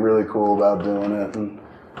to me and really cool about doing it. And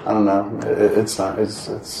I don't know, it's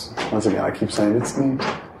once again, I keep saying it's neat.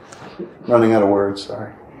 Running out of words,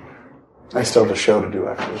 sorry. I still have a show to do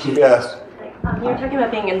after this. Yes. You were talking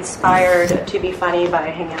about being inspired to be funny by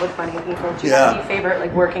hanging out with funny people. Do you have any favorite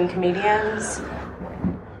like working comedians?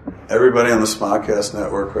 Everybody on the Smodcast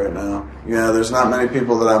network right now. Yeah, there's not many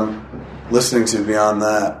people that I'm listening to beyond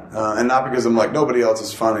that. And not because I'm like, nobody else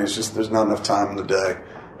is funny. It's just there's not enough time in the day.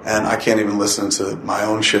 And I can't even listen to my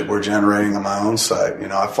own shit we're generating on my own site. You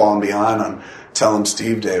know, I've fallen behind on Tell 'em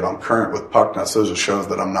Steve Dave. I'm current with Pucknuts. Those are shows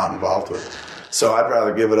that I'm not involved with. So I'd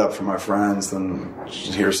rather give it up for my friends than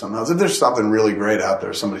hear something else. If there's something really great out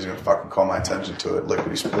there, somebody's going to fucking call my attention to it,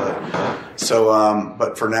 lickety split. So,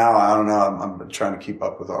 but for now, I don't know. I'm trying to keep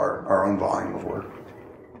up with our own volume of work.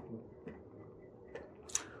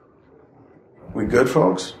 We good,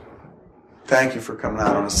 folks? Thank you for coming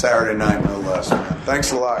out on a Saturday night, no less, man.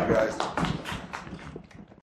 Thanks a lot, guys.